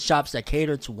manga related shops that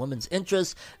cater to women's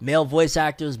interests, male voice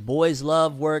actors, boys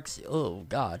love works, oh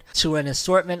god, to an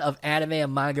assortment of anime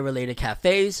and manga related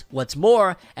cafes. What's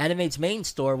more, Animate's main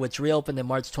store, which reopened in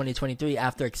March 2023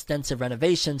 after extensive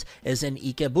renovations, is in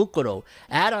Ikebukuro.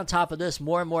 Add on top of this,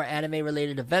 more and more anime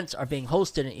related events are being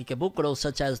hosted in Ikebukuro,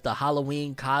 such as the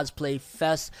Halloween Cosplay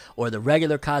Fest or the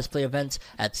regular cosplay events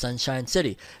at Sunshine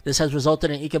City. This has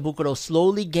resulted in Ikebukuro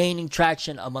slowly gaining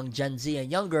traction among Gen Z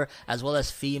and younger, as well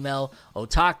as female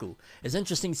otaku. It's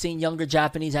interesting seeing younger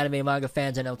Japanese anime and manga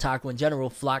fans and otaku in general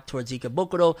flock towards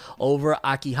Ikebukuro over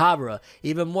Akihabara.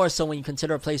 Even more so when you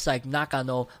consider a place like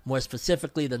Nakano, more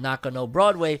specifically the Nakano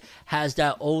Broadway, has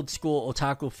that old school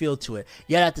otaku feel to it.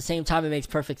 Yet at the same time, it makes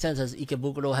perfect sense as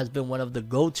Ikebukuro has been one of the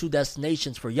go-to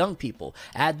destinations for young people.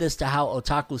 Add this to how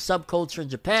otaku subculture in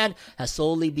Japan has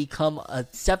slowly become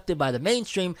accepted by the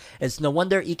mainstream. It's no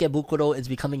wonder Ikebukuro is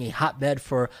becoming a hotbed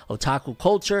for otaku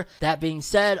culture. That being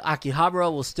said,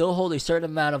 Akihabara will still hold a certain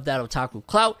amount of that otaku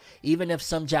clout, even if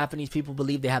some Japanese people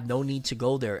believe they have no need to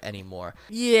go there anymore.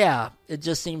 Yeah, it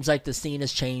just seems like the scene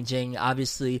is changing.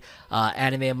 Obviously,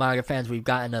 anime and manga fans, we've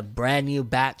gotten a brand new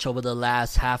batch over the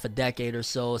last half a decade or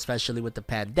so, especially with the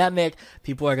pandemic.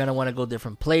 People are going to want to go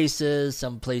different places.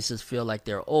 Some places feel like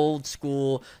they're old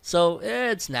school. So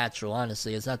it's natural,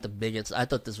 honestly. It's not the biggest. I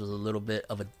thought this was a little bit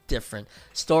of a different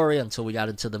story until we got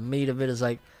into the meat of it. It's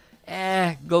like,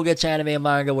 go get your anime and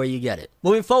manga where you get it.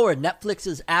 Moving forward,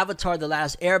 Netflix's Avatar The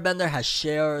Last Airbender has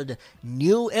shared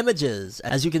new images.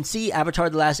 As you can see, Avatar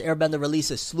The Last Airbender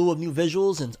released a slew of new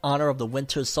visuals in honor of the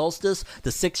winter solstice.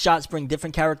 The 6 shots bring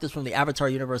different characters from the Avatar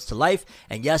universe to life,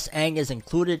 and yes, Aang is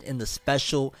included in the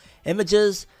special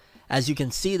images. As you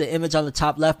can see, the image on the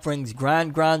top left brings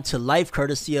Gran Gran to life,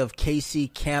 courtesy of Casey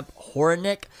Camp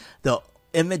Hornick. The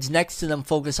image next to them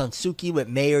focus on Suki with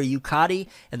Mayor Yukari,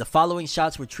 and the following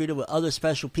shots were treated with other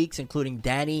special peaks, including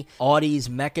Danny, Audie's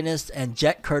Mechanist, and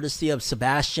Jet, courtesy of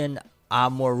Sebastian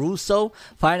Amoruso.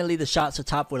 Finally, the shots are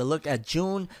topped with a look at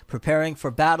June preparing for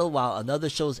battle, while another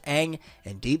shows Aang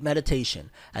in deep meditation.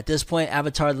 At this point,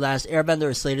 Avatar The Last Airbender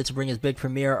is slated to bring its big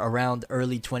premiere around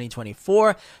early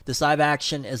 2024. This live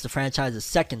action is the franchise's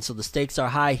second, so the stakes are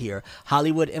high here.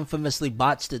 Hollywood infamously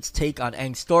botched its take on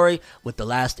Aang's story with The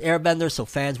Last Airbender, so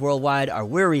fans worldwide are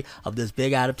weary of this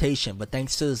big adaptation. But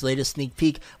thanks to this latest sneak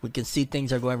peek, we can see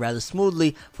things are going rather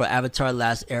smoothly for Avatar The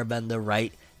Last Airbender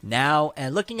right now.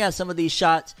 And looking at some of these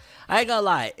shots, I ain't gonna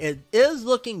lie, it is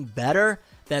looking better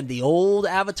than the old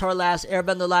Avatar Last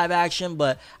Airbender live action,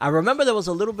 but I remember there was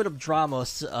a little bit of drama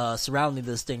surrounding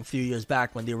this thing a few years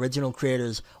back when the original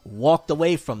creators walked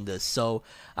away from this. So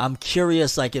I'm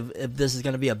curious, like, if this is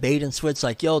going to be a bait and switch,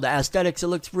 like, yo, the aesthetics, it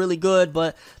looks really good,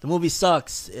 but the movie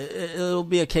sucks. It'll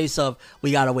be a case of,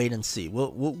 we gotta wait and see.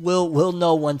 We'll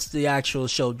know once the actual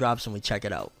show drops and we check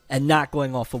it out. And not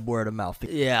going off of word of mouth.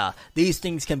 Yeah, these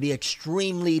things can be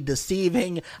extremely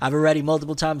deceiving. I've already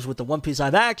multiple times with the One Piece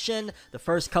live action. The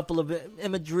first couple of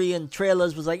imagery and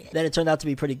trailers was like, then it turned out to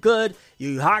be pretty good. Yu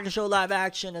Yu Hakusho live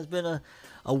action has been a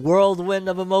whirlwind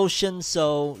of emotion.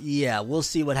 So yeah, we'll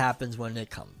see what happens when it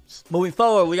comes. Moving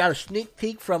forward, we got a sneak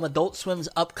peek from Adult Swim's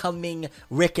upcoming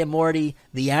Rick and Morty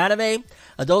the Anime.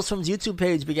 Adult Swim's YouTube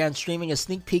page began streaming a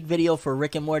sneak peek video for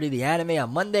Rick and Morty the Anime on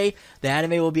Monday. The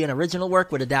anime will be an original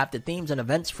work with adapted themes and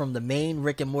events from the main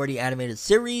Rick and Morty animated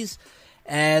series.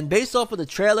 And based off of the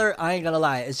trailer, I ain't gonna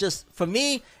lie, it's just, for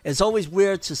me, it's always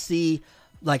weird to see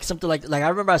like something like I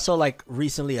remember I saw like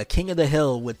recently a King of the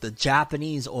Hill with the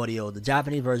Japanese audio, the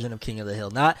Japanese version of King of the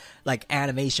Hill, not like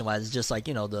animation wise, it's just like,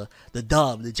 you know, the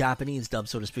dub, the Japanese dub,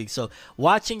 so to speak. So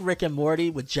watching Rick and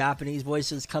Morty with Japanese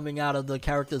voices coming out of the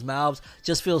characters' mouths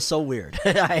just feels so weird.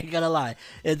 I ain't gonna lie,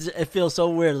 it feels so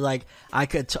weird. Like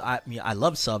I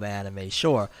love sub anime,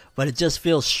 sure, but it just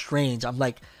feels strange. I'm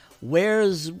like,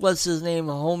 where's, what's his name,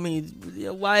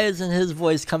 homie? Why isn't his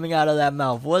voice coming out of that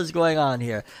mouth? What's going on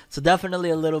here? So definitely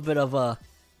a little bit of a,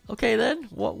 okay then,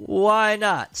 why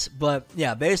not? But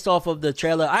yeah, based off of the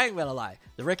trailer, I ain't gonna lie,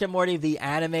 the Rick and Morty, the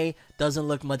anime, doesn't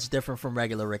look much different from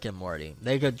regular Rick and Morty.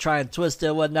 They could try and twist it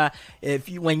and whatnot.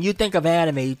 When you think of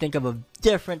anime, you think of a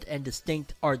different and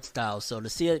distinct art style. So to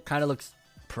see it kind of looks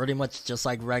pretty much just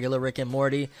like regular Rick and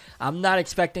Morty. I'm not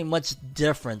expecting much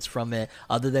difference from it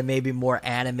other than maybe more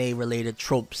anime related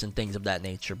tropes and things of that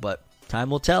nature, but time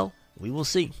will tell. we will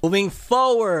see. Moving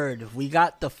forward, we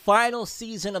got the final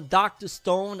season of Dr.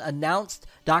 Stone announced.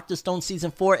 Dr. Stone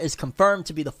Season 4 is confirmed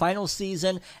to be the final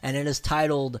season, and it is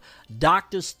titled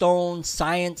Dr. Stone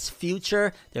Science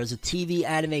Future. There's a TV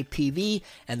anime PV,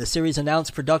 and the series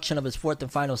announced production of its fourth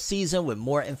and final season with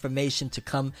more information to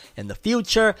come in the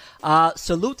future.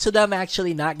 Salute to them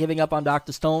actually not giving up on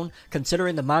Dr. Stone,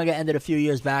 considering the manga ended a few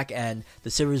years back and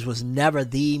the series was never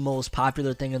the most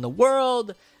popular thing in the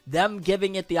world. Them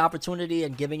giving it the opportunity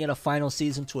and giving it a final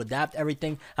season to adapt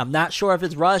everything. I'm not sure if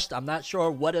it's rushed. I'm not sure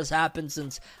what has happened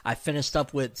since I finished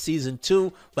up with season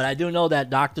 2, but I do know that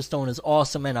Dr. Stone is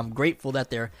awesome, and I'm grateful that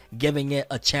they're giving it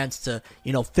a chance to,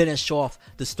 finish off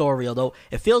the story. Although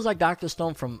it feels like Dr.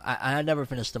 Stone I never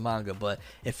finished the manga, but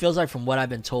it feels like from what I've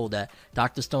been told that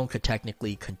Dr. Stone could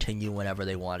technically continue whenever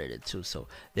they wanted it to. So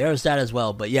there's that as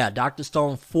well. But yeah, Dr.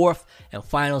 Stone fourth and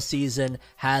final season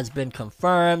has been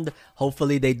confirmed.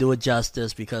 Hopefully they do it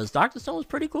justice, because Dr. Stone was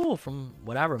pretty cool from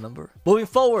what I remember. Moving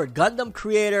forward, Gundam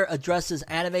creator addresses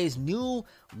anime's new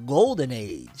golden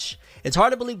age. It's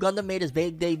hard to believe Gundam made its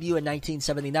big debut in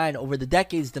 1979. Over the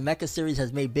decades, the mecha series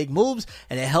has made big moves,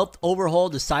 and it helped overhaul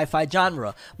the sci-fi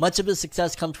genre. Much of its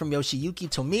success comes from Yoshiyuki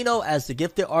Tomino, as the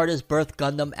gifted artist birthed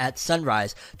Gundam at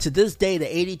Sunrise. To this day, the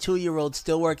 82-year-old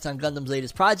still works on Gundam's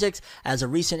latest projects, as a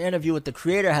recent interview with the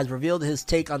creator has revealed his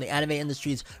take on the anime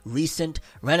industry's recent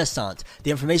renaissance.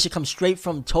 The information comes straight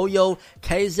from Toyo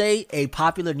Keizai, a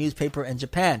popular newspaper in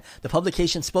Japan. The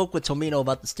publication spoke with Tomino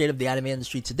about the state of the anime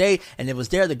industry today, and it was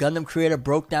there the Gundam creator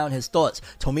broke down his thoughts.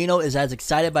 Tomino is as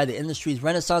excited by the industry's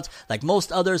renaissance like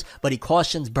most others, but he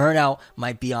cautions burnout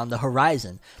might be on the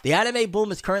horizon. The anime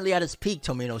boom is currently at its peak,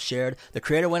 Tomino shared. The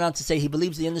creator went on to say he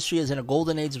believes the industry is in a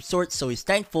golden age of sorts, so he's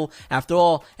thankful. After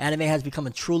all, anime has become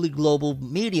a truly global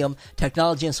medium.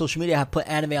 Technology and social media have put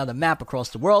anime on the map across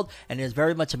the world, and it is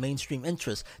very much a mainstream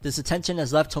interest. This attention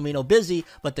has left Tomino busy,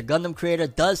 but the Gundam creator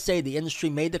does say the industry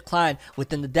may decline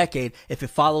within the decade if it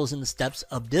follows in the steps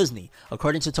of Disney.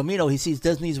 According to Tomino, he sees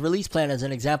Disney's release plan as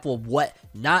an example of what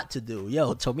not to do.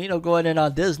 Yo, Tomino going in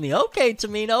on Disney. Okay,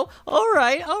 Tomino. All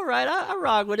right. I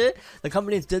rock with it. The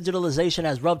company's digitalization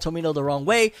has rubbed Tomino the wrong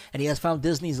way, and he has found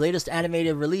Disney's latest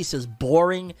animated releases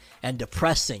boring and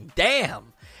depressing.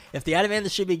 Damn. If the anime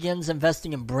industry begins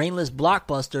investing in brainless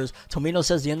blockbusters, Tomino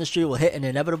says the industry will hit an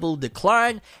inevitable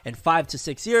decline in 5 to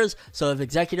 6 years, so if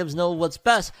executives know what's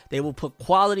best, they will put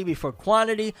quality before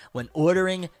quantity when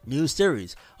ordering new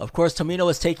series. Of course,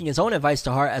 Tomino is taking his own advice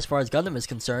to heart as far as Gundam is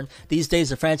concerned. These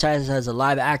days, the franchise has a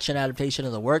live-action adaptation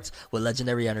in the works with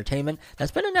Legendary Entertainment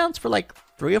that's been announced for like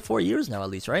 3 or 4 years now at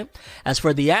least, right? As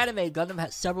for the anime, Gundam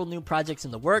has several new projects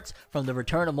in the works, from the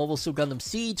return of Mobile Suit Gundam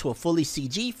Seed to a fully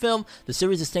CG film. The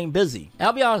series is staying busy. And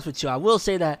I'll be honest with you, I will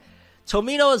say that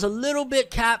Tomino is a little bit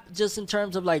capped just in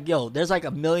terms of like, yo, there's like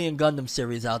a million Gundam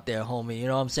series out there, homie, you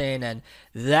know what I'm saying? And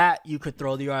that, you could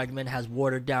throw the argument, has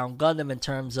watered down Gundam in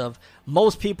terms of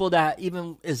most people that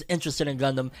even is interested in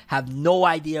Gundam have no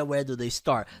idea where do they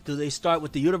start. Do they start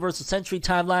with the Universal Century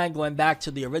timeline going back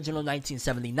to the original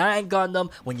 1979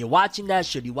 Gundam? When you're watching that,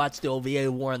 should you watch the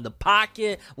OVA War in the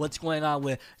Pocket? What's going on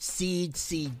with Seed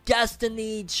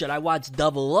Destiny? Should I watch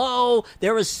Double O?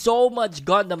 There is so much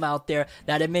Gundam out there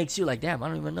that it makes you like, damn, I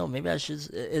don't even know. Maybe I should.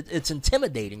 It's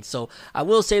intimidating. So I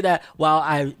will say that while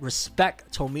I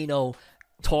respect Tomino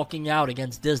talking out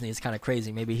against Disney, it's kind of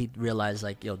crazy. Maybe he realized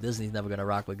like, yo, Disney's never gonna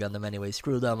rock with Gundam anyway.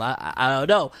 Screw them. I don't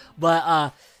know.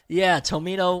 But yeah,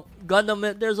 Tomino,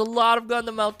 Gundam. There's a lot of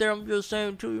Gundam out there. I'm just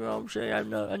saying too. You know what I'm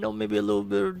saying? I know maybe a little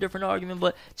bit of a different argument,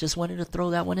 but just wanted to throw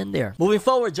that one in there. Moving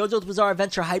forward, JoJo's Bizarre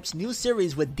Adventure hypes new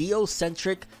series with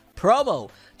Dio-centric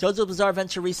promo. JoJo's Bizarre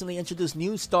Adventure recently introduced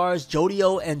new stars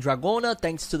Jodio and Dragona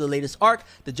thanks to the latest arc,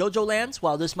 The JoJo Lands.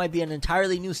 While this might be an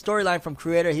entirely new storyline from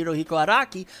creator Hirohiko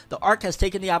Araki, the arc has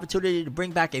taken the opportunity to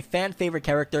bring back a fan-favorite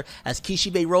character as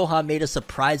Kishibe Rohan made a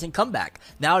surprising comeback.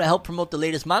 Now, to help promote the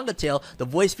latest manga tale, the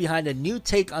voice behind a new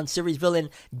take on series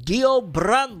villain Dio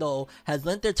Brando has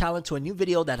lent their talent to a new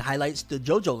video that highlights the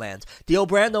JoJo Lands. Dio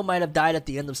Brando might have died at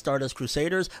the end of Stardust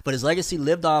Crusaders, but his legacy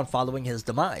lived on following his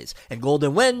demise. In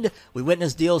Golden Wind, we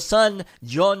witnessed Dio's son,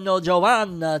 Giorno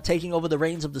Giovanna, taking over the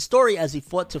reins of the story as he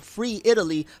fought to free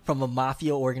Italy from a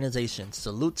mafia organization.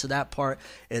 Salute to that part.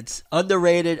 It's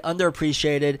underrated,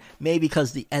 underappreciated, maybe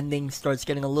because the ending starts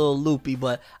getting a little loopy,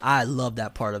 but I love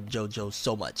that part of JoJo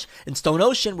so much. In Stone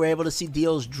Ocean, we're able to see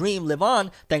Dio's dream live on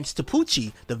thanks to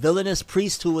Pucci, the villainous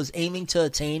priest who was aiming to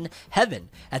attain heaven.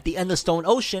 At the end of Stone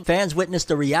Ocean, fans witnessed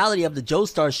the reality of the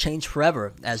Joestars change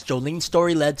forever, as Jolene's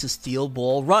story led to Steel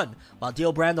Ball Run. While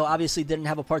Dio Brando Brando obviously didn't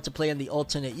have a part to play in the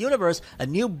alternate universe, a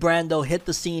new Brando hit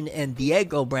the scene in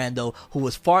Diego Brando, who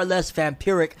was far less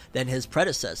vampiric than his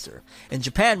predecessor. In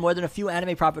Japan, more than a few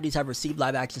anime properties have received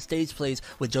live-action stage plays,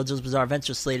 with JoJo's Bizarre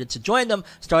Adventure slated to join them.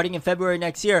 Starting in February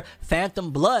next year,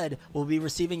 Phantom Blood will be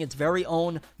receiving its very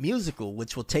own musical,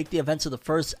 which will take the events of the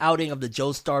first outing of the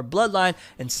Joestar bloodline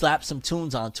and slap some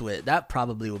tunes onto it. That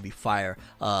probably will be fire.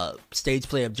 Stage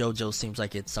play of JoJo seems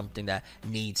like it's something that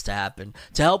needs to happen.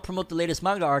 To help promote the latest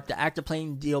manga arc, the actor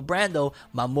playing Dio Brando,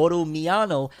 Mamoru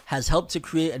Miyano, has helped to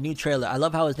create a new trailer. I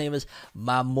love how his name is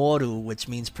Mamoru, which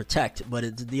means protect, but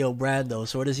it's Dio Brando.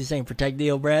 So what is he saying? Protect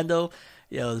Dio Brando?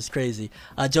 Yo, it's crazy.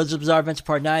 JoJo's Bizarre Adventure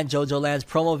Part 9, JoJo Land's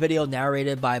promo video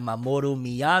narrated by Mamoru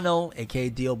Miyano, aka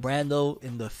Dio Brando,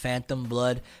 in the Phantom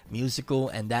Blood musical,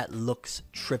 and that looks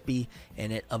trippy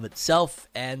in it of itself.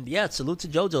 And yeah, salute to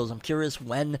JoJo's. I'm curious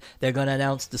when they're going to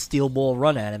announce the Steel Ball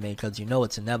Run anime, because you know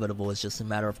it's inevitable. It's just a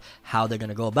matter of how they're going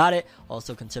to go about it.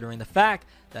 Also considering the fact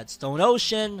that Stone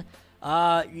Ocean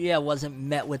wasn't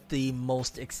met with the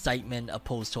most excitement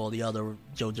opposed to all the other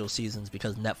JoJo seasons,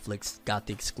 because Netflix got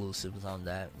the exclusives on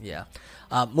that. Yeah.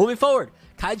 Moving forward,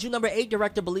 Kaiju number 8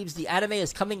 director believes the anime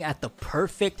is coming at the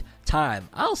perfect time.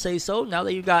 I'll say so. Now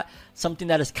that you got something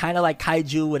that is kind of like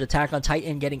Kaiju with Attack on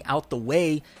Titan getting out the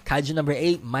way, Kaiju number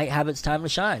 8 might have its time to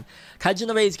shine. Kaiju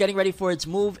number 8 is getting ready for its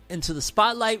move into the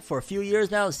spotlight. For a few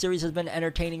years now, the series has been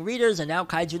entertaining readers, and now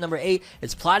Kaiju number 8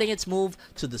 is plotting its move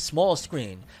to the small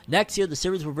screen. Next year, the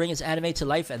series will bring its anime to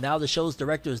life, and now the show's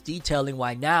director is detailing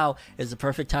why now is the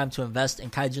perfect time to invest in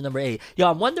Kaiju number 8. Yo,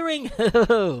 I'm wondering,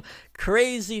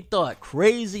 crazy thought,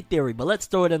 crazy theory, but let's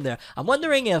throw it in there. I'm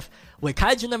wondering if, with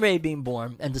Kaiju number 8 being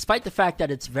born, and despite the fact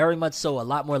that it's very much so a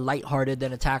lot more lighthearted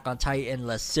than Attack on Titan,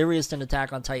 less serious than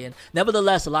Attack on Titan,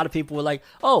 nevertheless, a lot of people were like,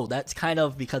 oh, that's kind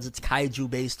of, because it's Kaiju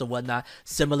based or whatnot,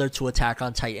 similar to Attack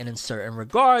on Titan in certain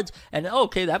regards, and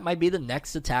okay, that might be the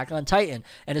next Attack on Titan.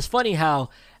 And it's funny how,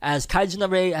 as Kaiju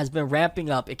number 8 has been ramping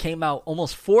up, it came out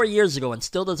almost 4 years ago and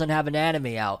still doesn't have an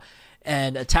anime out.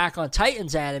 And Attack on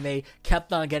Titan's anime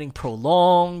kept on getting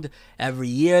prolonged. Every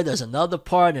year there's another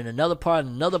part and another part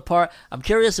and another part. I'm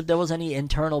curious if there was any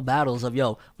internal battles of,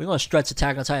 yo, we're going to stretch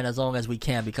Attack on Titan as long as we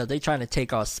can because they're trying to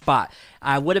take our spot.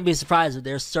 I wouldn't be surprised if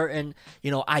there's certain,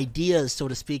 ideas, so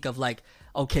to speak, of like,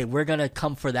 okay, we're going to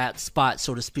come for that spot,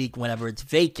 so to speak, whenever it's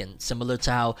vacant. Similar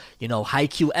to how,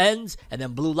 Haikyuu ends, and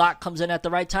then Blue Lock comes in at the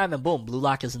right time, and boom, Blue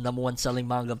Lock is the number one selling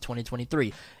manga of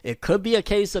 2023. It could be a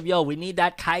case of, we need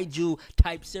that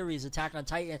Kaiju-type series, Attack on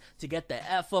Titan, to get the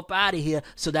F up out of here,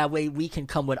 so that way we can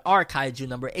come with our Kaiju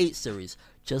number 8 series.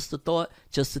 Just a thought,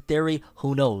 just a theory,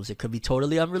 who knows? It could be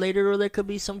totally unrelated or there could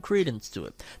be some credence to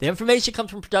it. The information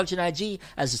comes from Production IG,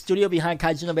 as the studio behind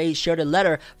Kaiju number 8 shared a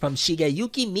letter from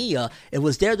Shigeyuki Miya. It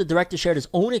was there the director shared his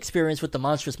own experience with the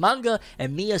monstrous manga,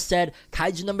 and Miya said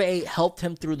Kaiju number 8 helped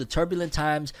him through the turbulent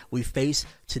times we face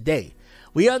today.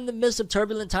 We are in the midst of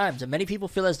turbulent times, and many people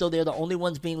feel as though they're the only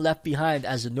ones being left behind,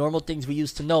 as the normal things we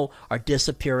used to know are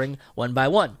disappearing one by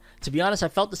one. To be honest, I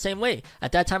felt the same way.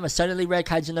 At that time, I suddenly read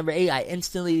Kaiju number 8. I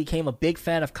instantly became a big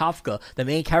fan of Kafka, the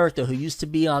main character who used to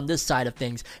be on this side of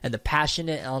things, and the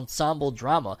passionate ensemble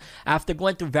drama. After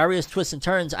going through various twists and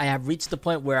turns, I have reached the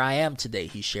point where I am today,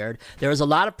 he shared. There is a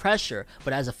lot of pressure,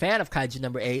 but as a fan of Kaiju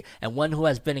number 8, and one who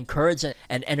has been encouraged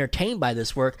and entertained by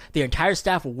this work, the entire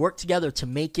staff will work together to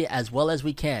make it as well as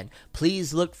we can.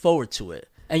 Please look forward to it.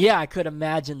 And yeah, I could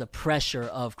imagine the pressure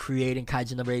of creating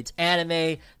Kaiju number 8's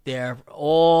anime. They're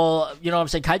all,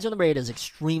 Kaiju number 8 is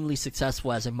extremely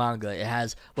successful as a manga. It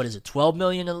has, 12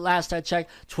 million in the last I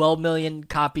checked? 12 million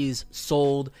copies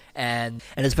sold, and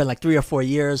it's been like 3 or 4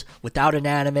 years without an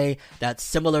anime. That's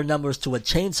similar numbers to what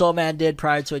Chainsaw Man did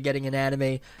prior to it getting an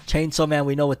anime. Chainsaw Man,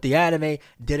 we know with the anime,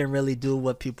 didn't really do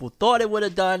what people thought it would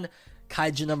have done.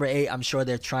 Kaiju number 8, I'm sure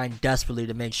they're trying desperately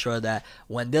to make sure that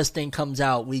when this thing comes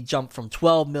out, we jump from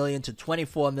 12 million to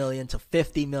 24 million to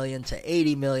 50 million to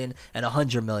 80 million and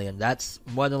 100 million. That's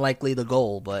more than likely the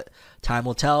goal, but time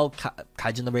will tell.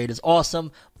 Kaiju number 8 is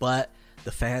awesome, but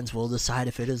the fans will decide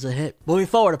if it is a hit. Moving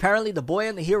forward, apparently The Boy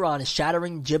and the Heron is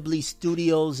shattering Ghibli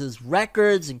Studios'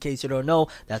 records. In case you don't know,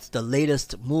 that's the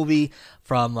latest movie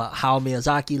from Hayao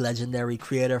Miyazaki, legendary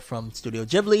creator from Studio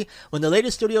Ghibli. When the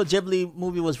latest Studio Ghibli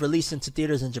movie was released into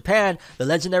theaters in Japan, the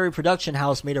legendary production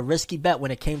house made a risky bet when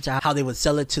it came to how they would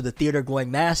sell it to the theater-going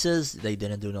masses. They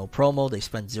didn't do no promo. They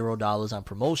spent $0 on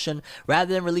promotion.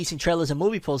 Rather than releasing trailers and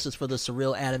movie posters for the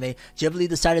surreal anime, Ghibli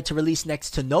decided to release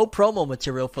next to no promo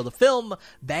material for the film, film,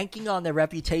 banking on their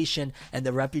reputation and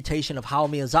the reputation of Hayao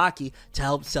Miyazaki to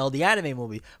help sell the anime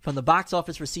movie. From the box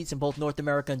office receipts in both North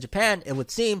America and Japan, it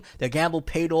would seem their gamble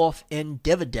paid off in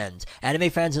dividends. Anime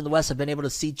fans in the West have been able to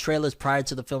see trailers prior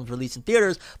to the film's release in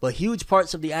theaters, but huge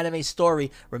parts of the anime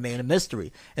story remain a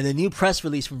mystery. In the new press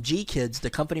release from G-Kids, the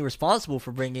company responsible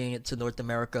for bringing it to North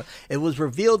America, it was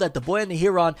revealed that The Boy and the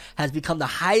Heron has become the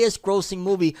highest grossing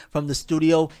movie from the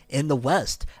studio in the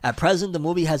West. At present, the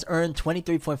movie has earned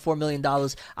 $23.4 million.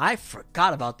 I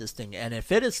forgot about this thing, and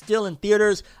if it is still in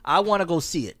theaters, I want to go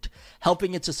see it.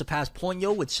 Helping it to surpass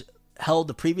Ponyo, which held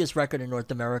the previous record in North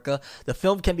America. The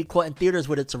film can be caught in theaters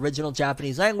with its original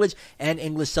Japanese language and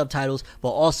English subtitles, but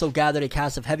also gathered a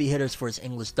cast of heavy hitters for its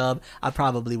English dub. I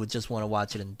probably would just want to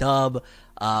watch it in dub.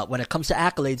 When it comes to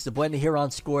accolades, The Boy and the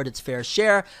Heron scored its fair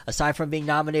share. Aside from being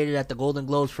nominated at the Golden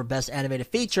Globes for Best Animated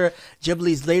Feature,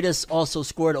 Ghibli's latest also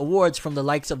scored awards from the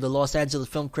likes of the Los Angeles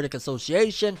Film Critics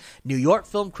Association, New York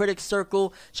Film Critics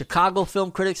Circle, Chicago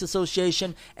Film Critics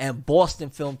Association, and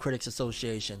Boston Film Critics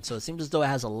Association. So it seems as though it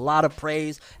has a lot of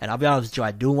praise, and I'll be honest with you,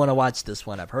 I do want to watch this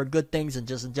one. I've heard good things, and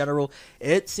just in general,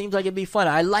 it seems like it'd be fun.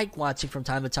 I like watching from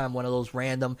time to time one of those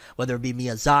random, whether it be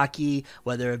Miyazaki,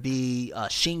 whether it be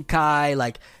Shinkai,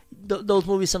 like those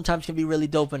movies sometimes can be really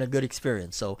dope and a good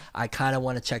experience, so I kind of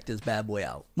want to check this bad boy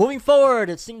out. Moving forward,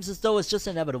 it seems as though it's just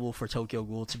inevitable for Tokyo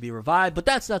Ghoul to be revived, but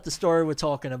that's not the story we're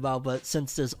talking about. But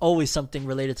since there's always something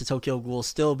related to Tokyo Ghoul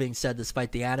still being said,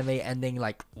 despite the anime ending,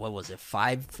 like, what was it,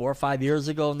 4 or 5 years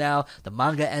ago now, the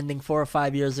manga ending 4 or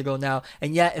 5 years ago now,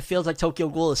 and yet it feels like Tokyo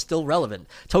Ghoul is still relevant.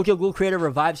 Tokyo Ghoul creator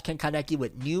revives Ken Kaneki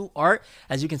with new art.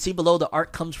 As you can see below, the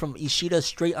art comes from Ishida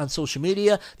straight on social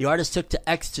media. The artist took to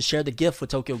X to share the gift with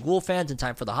Tokyo Ghoul fans in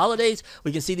time for the holidays.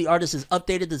 We can see the artist's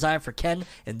updated design for Ken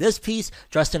in this piece.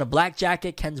 Dressed in a black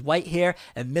jacket, Ken's white hair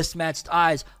and mismatched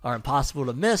eyes are impossible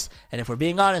to miss, and if we're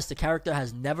being honest, the character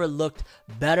has never looked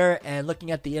better. And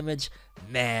looking at the image,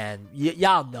 man,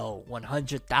 y'all know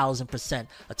 100,000%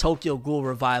 a Tokyo Ghoul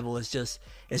revival is just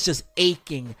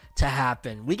aching to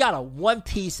happen. We got a One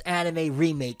Piece anime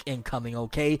remake incoming,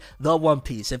 okay? The One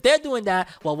Piece. If they're doing that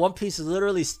while One Piece is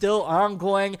literally still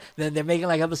ongoing, then they're making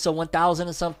like episode 1000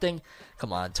 or something.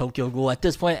 Come on, Tokyo Ghoul. At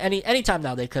this point, anytime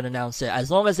now they could announce it.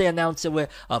 As long as they announce it with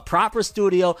a proper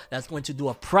studio that's going to do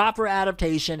a proper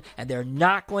adaptation, and they're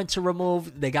not going to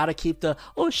remove, they got to keep the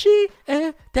Oshi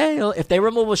e Deo. If they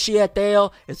remove Oshi e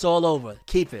Deo, it's all over.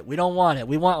 Keep it. We don't want it.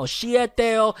 We want Oshi e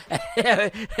Deo,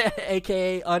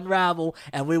 aka Unravel,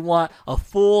 and we want a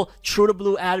full True to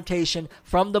Blue adaptation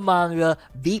from the manga,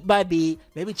 beat by beat.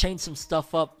 Maybe change some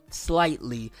stuff up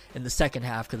slightly in the second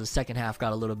half, because the second half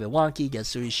got a little bit wonky. Get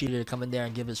Suishida to come in there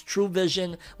and give his true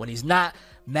vision when he's not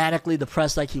manically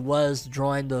depressed like he was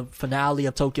drawing the finale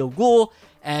of Tokyo Ghoul,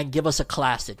 and give us a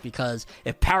classic. Because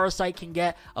if Parasite can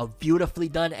get a beautifully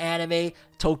done anime,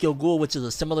 Tokyo Ghoul, which is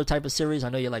a similar type of series, I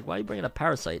know you're like, why are you bringing up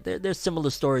Parasite? They're similar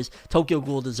stories. Tokyo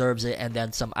Ghoul deserves it, and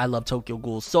then some. I love Tokyo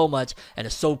Ghoul so much, and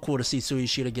it's so cool to see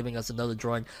Suishida giving us another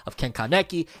drawing of Ken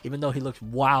Kaneki, even though he looks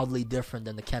wildly different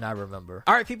than the Ken I remember.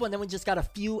 Alright people, and then we just got a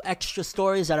few extra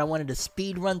stories that I wanted to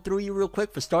speed run through you real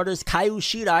quick. For starters, Kaiu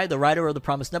Shirai, the writer of The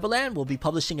Promised Neverland, will be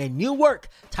publishing a new work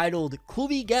titled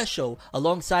Kubi Gesho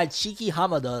 47 Shiki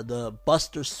Hamada, the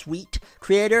Buster Sweet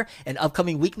creator, in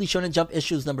upcoming Weekly Shonen Jump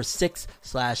issues number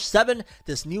 6/7.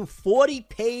 This new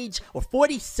 40-page or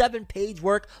 47-page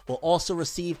work will also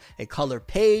receive a color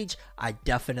page. I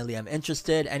definitely am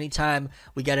interested. Anytime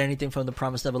we get anything from the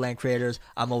Promised Neverland creators,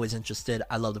 I'm always interested.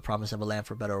 I love the Promised Neverland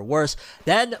for better or worse.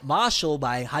 Then Marshall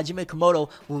by Hajime Komodo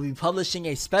will be publishing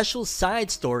a special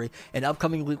side story in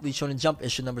upcoming Weekly Shonen Jump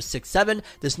issue number 6/7.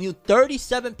 This new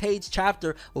 37-page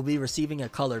chapter will be receiving a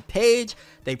color page.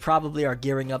 They probably are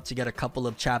gearing up to get a couple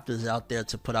of chapters out there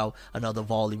to put out another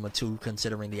volume or two,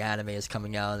 considering the anime is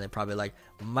coming out, and they're probably like,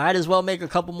 might as well make a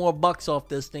couple more bucks off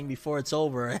this thing before it's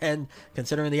over. And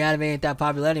considering the anime ain't that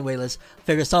popular anyway, let's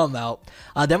figure something out.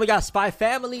 Then we got Spy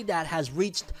Family that has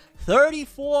reached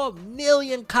 34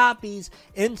 million copies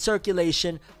in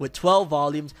circulation with 12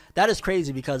 volumes. That is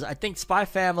crazy, because I think Spy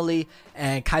Family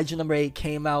and Kaiju number 8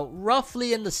 came out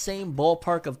roughly in the same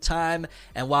ballpark of time.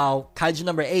 And while Kaiju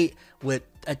number 8, with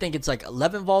I think it's like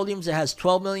 11 volumes, it has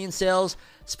 12 million sales,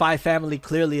 Spy Family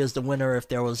clearly is the winner if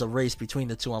there was a race between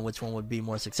the two on which one would be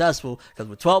more successful. Because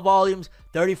with 12 volumes,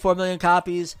 34 million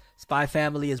copies, Spy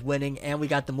Family is winning, and we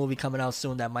got the movie coming out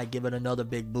soon that might give it another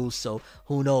big boost, so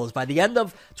who knows. By the end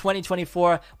of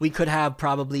 2024, we could have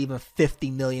probably even 50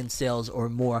 million sales or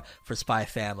more for Spy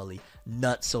Family.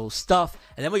 nutso stuff.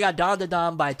 And then we got Dan Da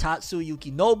Dan by Tatsu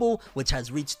Yukinobu, which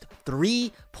has reached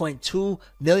 3.2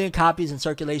 million copies in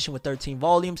circulation with 13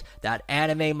 volumes. That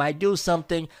anime might do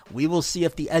something. We will see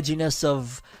if the edginess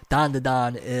of Dan Da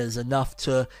Dan is enough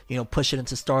to, push it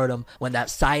into stardom when that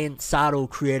Science Sato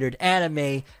created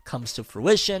anime comes to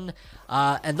fruition.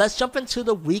 And let's jump into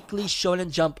the weekly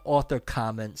Shonen Jump author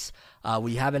comments.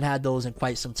 We haven't had those in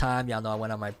quite some time. Y'all know I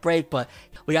went on my break, but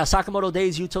we got Sakamoto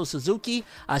Days Yuto Suzuki.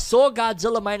 I saw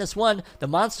Godzilla -1. The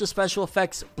monster special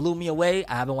effects blew me away.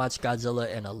 I haven't watched Godzilla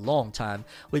in a long time.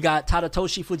 We got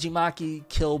Tadatoshi Fujimaki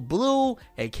Kill Blue,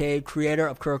 aka creator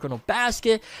of Kuroko no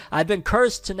Basket. I've been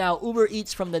cursed to now Uber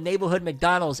Eats from the neighborhood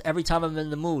McDonald's every time I'm in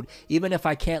the mood, even if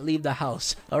I can't leave the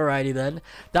house. Alrighty then.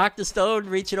 Dr. Stone,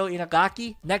 Riichiro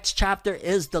Inagaki. Next chapter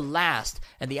is the last,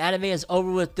 and the anime is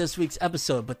over with this week's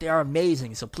episode, but they are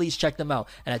amazing, so please check them out.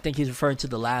 And I think he's referring to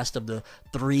the last of the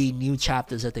 3 new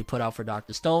chapters that they put out for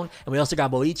Dr. Stone. And we also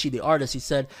got Boichi, the artist. He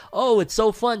said, "Oh, it's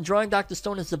so fun. Drawing Dr.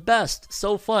 Stone is the best.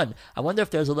 So fun." I wonder if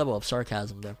there's a level of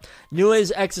sarcasm there. New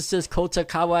Age Exorcist Kota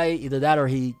Kawaii. Either that or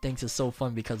he thinks it's so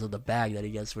fun because of the bag that he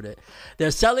gets with it.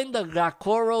 They're selling the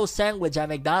Grakoro sandwich at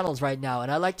McDonald's right now,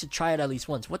 and I like to try it at least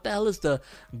once. What the hell is the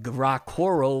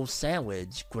Grakoro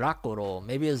sandwich? Grakoro.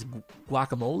 Maybe it's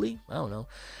guacamole? I don't know.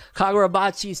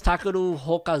 Kagurabachi's Takeru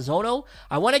Hokazono.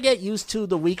 I want to get used to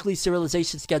the weekly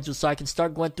serialization schedule so I can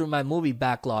start going through my movie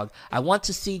backlog. I want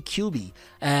to see QB.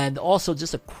 And also,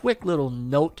 just a quick little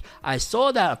note. I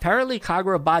saw that apparently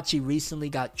Kagurabachi recently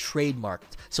got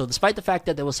trademarked. So despite the fact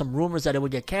that there was some rumors that it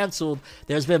would get canceled,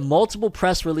 there's been multiple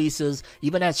press releases,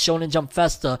 even at Shonen Jump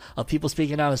Festa, of people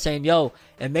speaking out and saying, yo,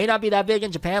 it may not be that big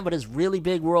in Japan, but it's really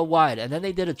big worldwide. And then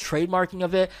they did a trademarking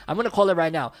of it. I'm going to call it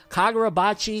right now.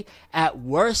 Kagurabachi, at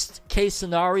worst case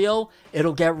scenario,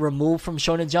 it'll get removed from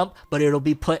Shonen Jump, but it'll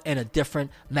be put in a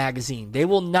different magazine. They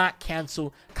will not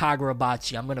cancel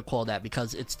Kagurabachi. I'm going to call that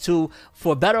because it's too,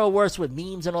 for better or worse with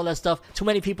memes and all that stuff, too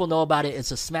many people know about it.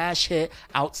 It's a smash hit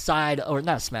outside, or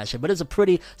not smash hit, but it's a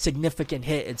pretty significant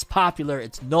hit. It's popular.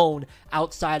 It's known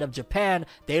outside of Japan.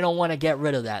 They don't want to get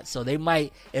rid of that. So they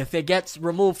might, if it gets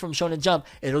removed from Shonen Jump,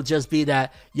 it'll just be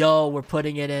that, yo, we're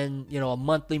putting it in, a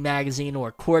monthly magazine or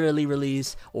a quarterly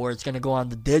release, or it's going to go on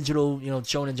the digital,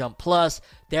 Shonen Jump Plus.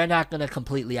 They're not going to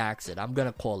completely axe it. I'm going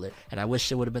to call it. And I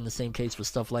wish it would have been the same case with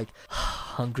stuff like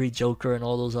Hungry Joker and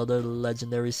all those other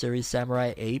legendary series,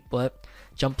 Samurai 8, but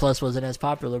Jump Plus wasn't as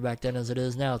popular back then as it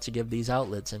is now to give these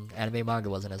outlets, and anime manga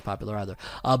wasn't as popular either.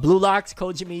 Blue Locks,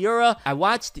 Koji Miura. I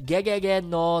watched Gegege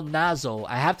no Nazo.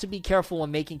 I have to be careful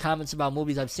when making comments about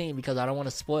movies I've seen because I don't want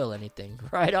to spoil anything.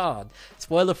 Right on.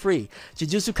 Spoiler free.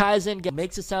 Jujutsu Kaisen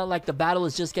makes it sound like the battle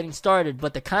is just getting started,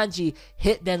 but the kanji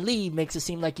hit then leave makes it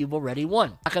seem like you've already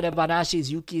won. Akane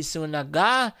Banashi's Yuki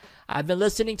Tsunaga. I've been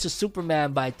listening to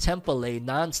Superman by Tempele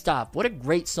non-stop. What a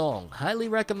great song. Highly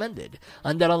recommended.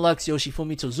 Undead Unluck's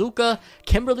Yoshifumi Tozuka.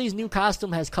 Kimberly's new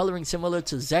costume has coloring similar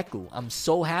to Zeku. I'm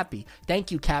so happy. Thank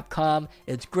you, Capcom.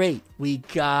 It's great. We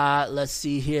got, let's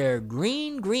see here,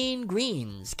 Greens.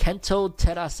 Kento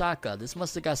Terasaka. This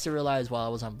must have got serialized while I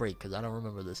was on break because I don't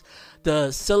remember this.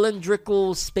 The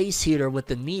cylindrical space heater with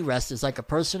the knee rest is like a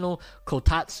personal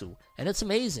kotatsu, and it's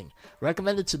amazing.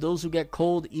 Recommended to those who get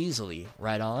cold easily.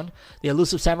 Right on. The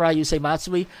Elusive Samurai Yusei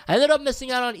Matsui. I ended up missing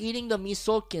out on eating the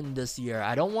misokin this year.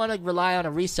 I don't want to rely on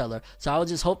a reseller, so I will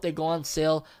just hope they go on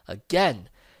sale again.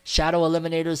 Shadow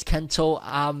Eliminators Kento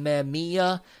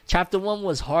Amemiya. Chapter 1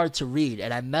 was hard to read,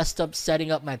 and I messed up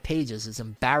setting up my pages. It's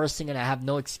embarrassing, and I have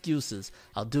no excuses.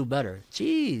 I'll do better.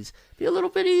 Jeez. Be a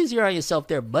little bit easier on yourself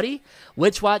there, buddy.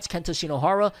 Witch Watch, Kento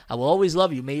Shinohara. I will always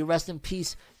love you. May you rest in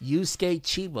peace, Yusuke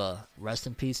Chiba. Rest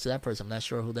in peace to that person. I'm not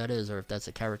sure who that is or if that's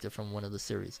a character from one of the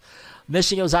series.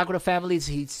 Mission Yozakura Family's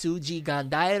Hitsuji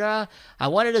Gandaira. I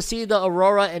wanted to see the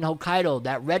aurora in Hokkaido.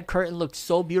 That red curtain looked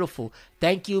so beautiful.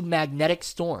 Thank you, Magnetic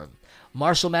Storm.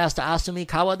 Martial Master Asumi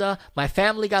Kawada. My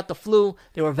family got the flu.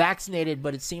 They were vaccinated,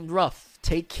 but it seemed rough.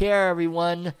 Take care,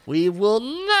 everyone. We will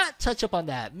not touch up on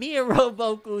that.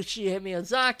 Miyaroboku Shihei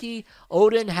Miyazaki.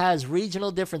 Odin has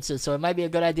regional differences, so it might be a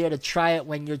good idea to try it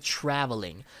when you're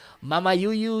traveling. Mama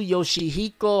Yuyu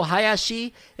Yoshihiko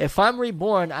Hayashi. If I'm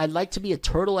reborn, I'd like to be a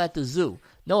turtle at the zoo.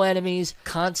 No enemies,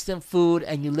 constant food,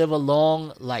 and you live a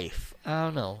long life.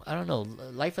 I don't know.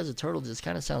 Life as a turtle just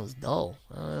kind of sounds dull.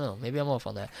 I don't know. Maybe I'm off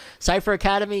on that. Cypher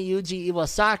Academy, Yuji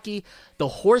Iwasaki. The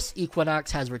horse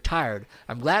Equinox has retired.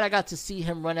 I'm glad I got to see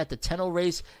him run at the Tenno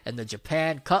race and the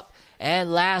Japan Cup.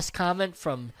 And last comment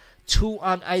from 2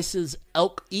 on Ice's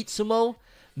Elk Itsumo.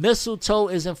 Mistletoe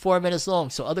isn't 4 minutes long,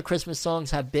 so other Christmas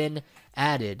songs have been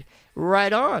added.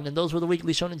 Right on. And those were the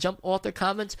Weekly Shonen Jump author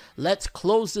comments. Let's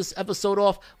close this episode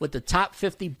off with the top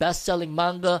 50 best-selling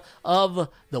manga of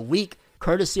the week,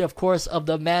 courtesy, of course, of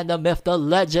the man, the myth, the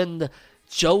legend,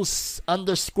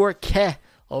 Jose_Ke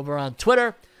over on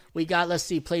Twitter. We got, let's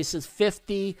see, places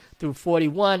 50 through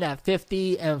 41 at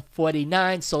 50 and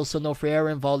 49. Soso no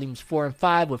Frieren, volumes 4 and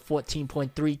 5 with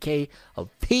 14.3K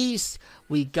apiece.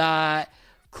 We got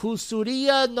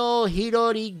Kusuriya no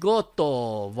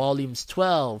Hirorigoto, volumes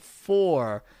 12,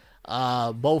 4,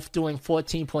 both doing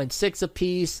 14.6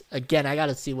 apiece. Again, I got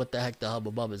to see what the heck the hub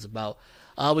above is about.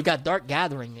 We got Dark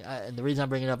Gathering, and the reason I'm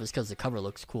bringing it up is because the cover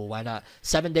looks cool. Why not?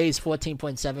 7 days,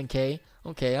 14.7K.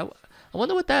 Okay, I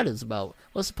wonder what that is about.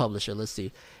 What's the publisher? Let's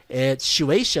see. It's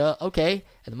Shueisha. Okay.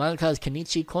 And the mangaka is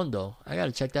Kenichi Kondo. I got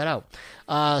to check that out.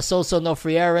 Soso no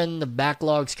Frieren, the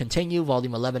backlogs continue.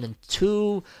 Volume 11 and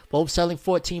 2. Both selling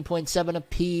 14.7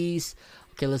 apiece.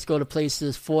 Okay, let's go to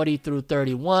places 40 through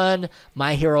 31.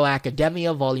 My Hero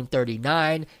Academia, volume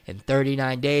 39. In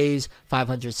 39 days,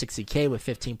 560K with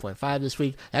 15.5 this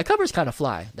week. That cover's kind of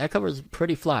fly. That cover's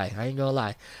pretty fly. I ain't gonna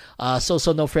lie.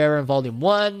 Soso no Frieren, volume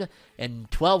 1. And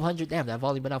 1,200, damn, that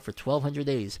volume been out for 1,200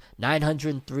 days.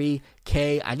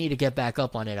 903K. I need to get back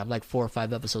up on it. I'm like 4 or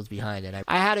 5 episodes behind it.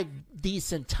 I had a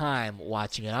decent time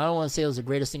watching it. I don't want to say it was the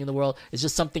greatest thing in the world. It's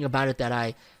just something about it that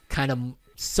I kind of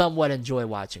somewhat enjoy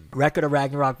watching. Record of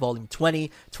Ragnarok volume 20,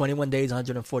 21 days,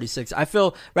 146. I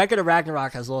feel Record of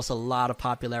Ragnarok has lost a lot of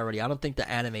popularity. I don't think the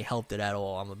anime helped it at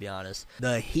all, I'm gonna be honest.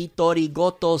 The Hitori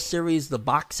Goto series, the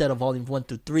box set of volumes 1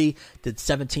 through 3, did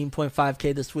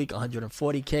 17.5K this week,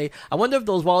 140K. I wonder if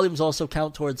those volumes also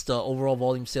count towards the overall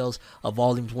volume sales of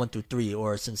volumes 1 through 3,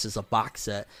 or since it's a box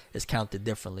set, is counted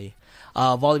differently.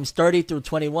 Volumes 30 through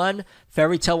 21,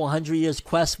 Fairy Tail 100 Years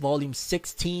Quest, volume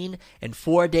 16, in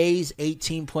 4 days,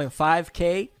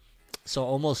 18.5K, so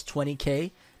almost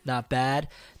 20K, not bad.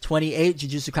 28,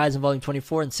 Jujutsu Kaisen, volume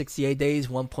 24, in 68 days,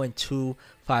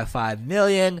 1.255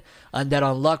 million. Undead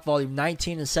Unluck, volume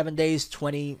 19, in 7 days,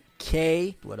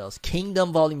 20K. What else?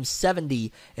 Kingdom, volume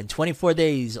 70, in 24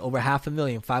 days, over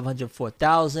 500,000,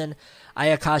 504,000.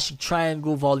 Ayakashi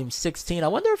Triangle, volume 16. I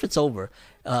wonder if it's over.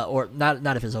 Or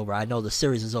not if it's over. I know the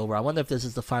series is over. I wonder if this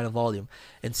is the final volume.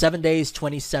 In 7 days,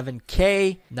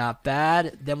 27K. Not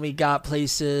bad. Then we got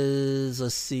places,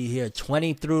 let's see here,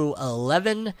 20 through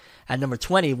 11. At number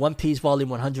 20, One Piece volume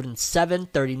 107,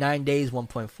 39 days,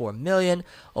 1.4 million.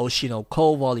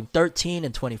 Oshinoko volume 13,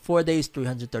 in 24 days,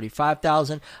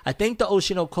 335,000. I think the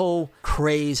Oshinoko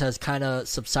craze has kind of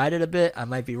subsided a bit. I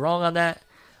might be wrong on that.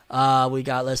 We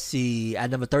got, let's see,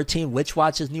 at number 13, Witch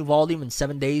Watch's new volume in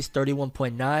 7 days,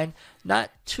 31.9.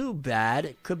 Not too bad.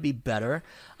 It could be better.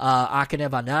 Akane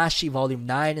Banashi, volume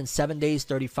 9 in 7 days,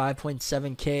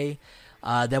 35.7K.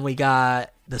 Then we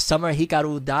got The Summer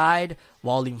Hikaru Died,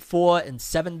 volume 4 in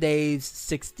 7 days,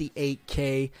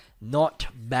 68K. Not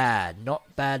bad.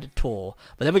 Not bad at all.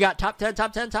 But then we got top 10,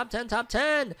 top 10, top 10, top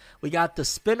 10. We got the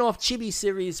spin-off chibi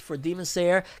series for Demon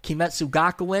Slayer, Kimetsu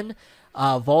Gakuen.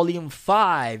 Volume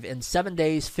 5 in 7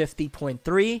 days,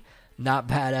 50.3. Not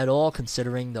bad at all,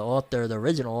 considering the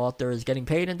original author, is getting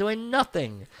paid and doing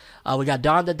nothing. We got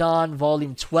Dawn to Dawn,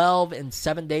 volume 12 in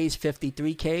 7 days,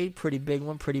 53K. Pretty big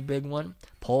one.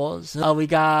 Pause. We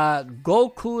got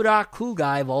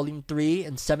Gokurakugai, volume 3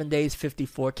 in 7 days,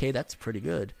 54K. That's pretty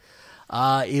good.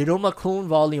 Iruma-kun,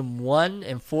 volume 1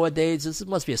 in 4 days. This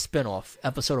must be a spin-off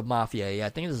episode of Mafia. Yeah, I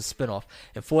think this is a spin-off.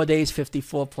 In 4 days,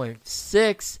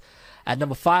 54.6. At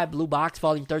number 5, Blue Box,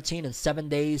 volume 13 in 7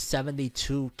 days,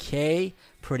 72K.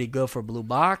 Pretty good for Blue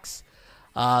Box.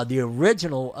 The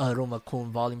original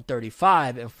Iruma-kun, volume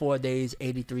 35 in 4 days,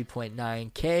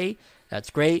 83.9K.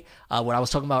 That's great. What I was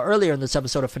talking about earlier in this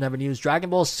episode of Fornever News, Dragon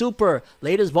Ball Super,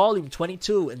 latest volume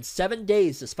 22 in 7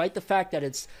 days, despite the fact that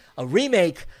it's a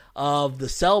remake of the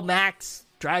Cell Max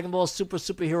Dragon Ball Super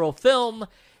superhero film.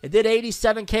 It did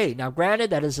 87K. Now, granted,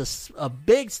 that is a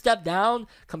big step down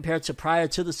compared to prior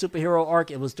to the superhero arc.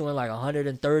 It was doing like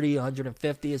 130,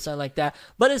 150, or something like that.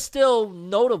 But it's still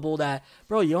notable that,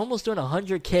 bro, you're almost doing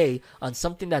 100K on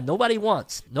something that nobody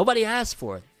wants. Nobody asked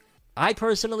for it. I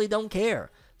personally don't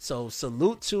care. So,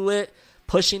 salute to it,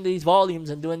 pushing these volumes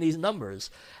and doing these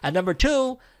numbers. At number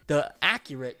 2, the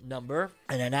accurate number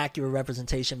and an accurate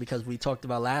representation, because we talked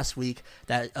about last week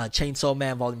that Chainsaw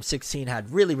Man Volume 16 had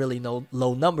really, really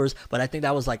low numbers, but I think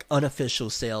that was like unofficial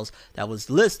sales that was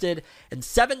listed. In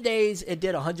 7 days, it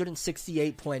did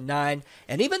 168.9,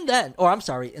 and even then,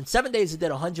 in 7 days, it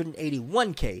did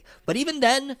 181K, but even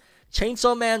then,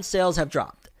 Chainsaw Man sales have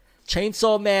dropped.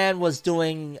 Chainsaw Man was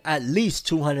doing at least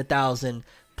 200,000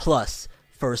 plus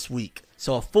first week.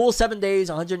 So a full 7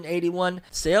 days, 181.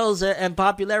 Sales and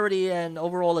popularity and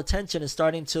overall attention is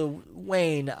starting to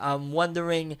wane. I'm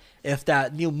wondering if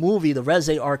that new movie, the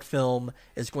Reze arc film,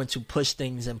 is going to push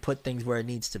things and put things where it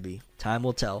needs to be. Time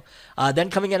will tell. Then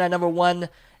coming in at number 1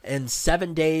 in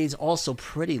 7 days, also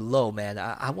pretty low, man.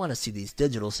 I want to see these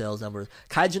digital sales numbers.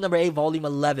 Kaiju number 8, volume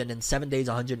 11, in 7 days,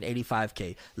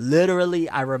 185K. Literally,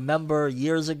 I remember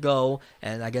years ago,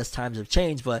 and I guess times have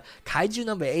changed, but Kaiju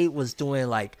number 8 was doing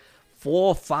like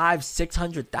 4, 5,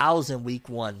 600,000 week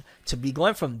 1. To be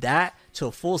going from that to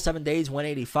a full 7 days,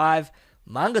 185,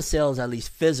 manga sales, at least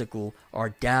physical, are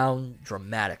down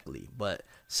dramatically. But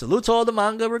salute to all the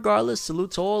manga regardless.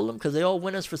 Salute to all of them, because they all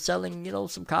winners for selling,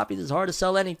 some copies. It's hard to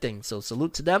sell anything. So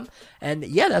salute to them. And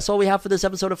yeah, that's all we have for this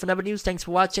episode of Fornever News. Thanks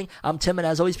for watching. I'm Tim, and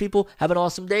as always, people, have an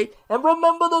awesome day. And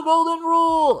remember the golden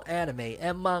rule. Anime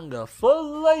and manga for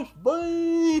life.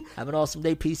 Bye. Have an awesome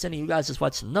day. Peace in. And you guys just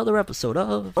watched another episode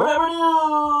of Fornever News.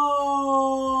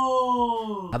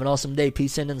 Have an awesome day.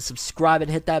 Peace in, and subscribe and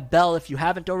hit that bell if you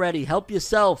haven't already. Help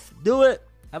yourself. Do it.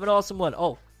 Have an awesome one.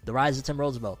 Oh, The Rise of Tim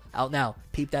Roosevelt, out now.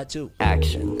 Peep that too.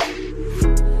 Action.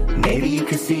 Maybe you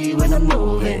can see when I'm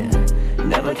moving.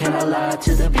 Never can I lie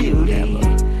to the beauty.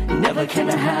 Never can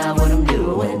I hide what I'm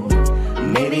doing.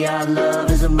 Maybe our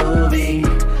love is a movie.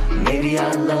 Maybe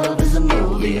our love is a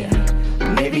movie.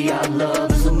 Maybe our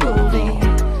love is a movie.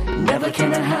 Never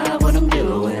can I hide what I'm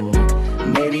doing.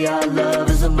 Maybe our love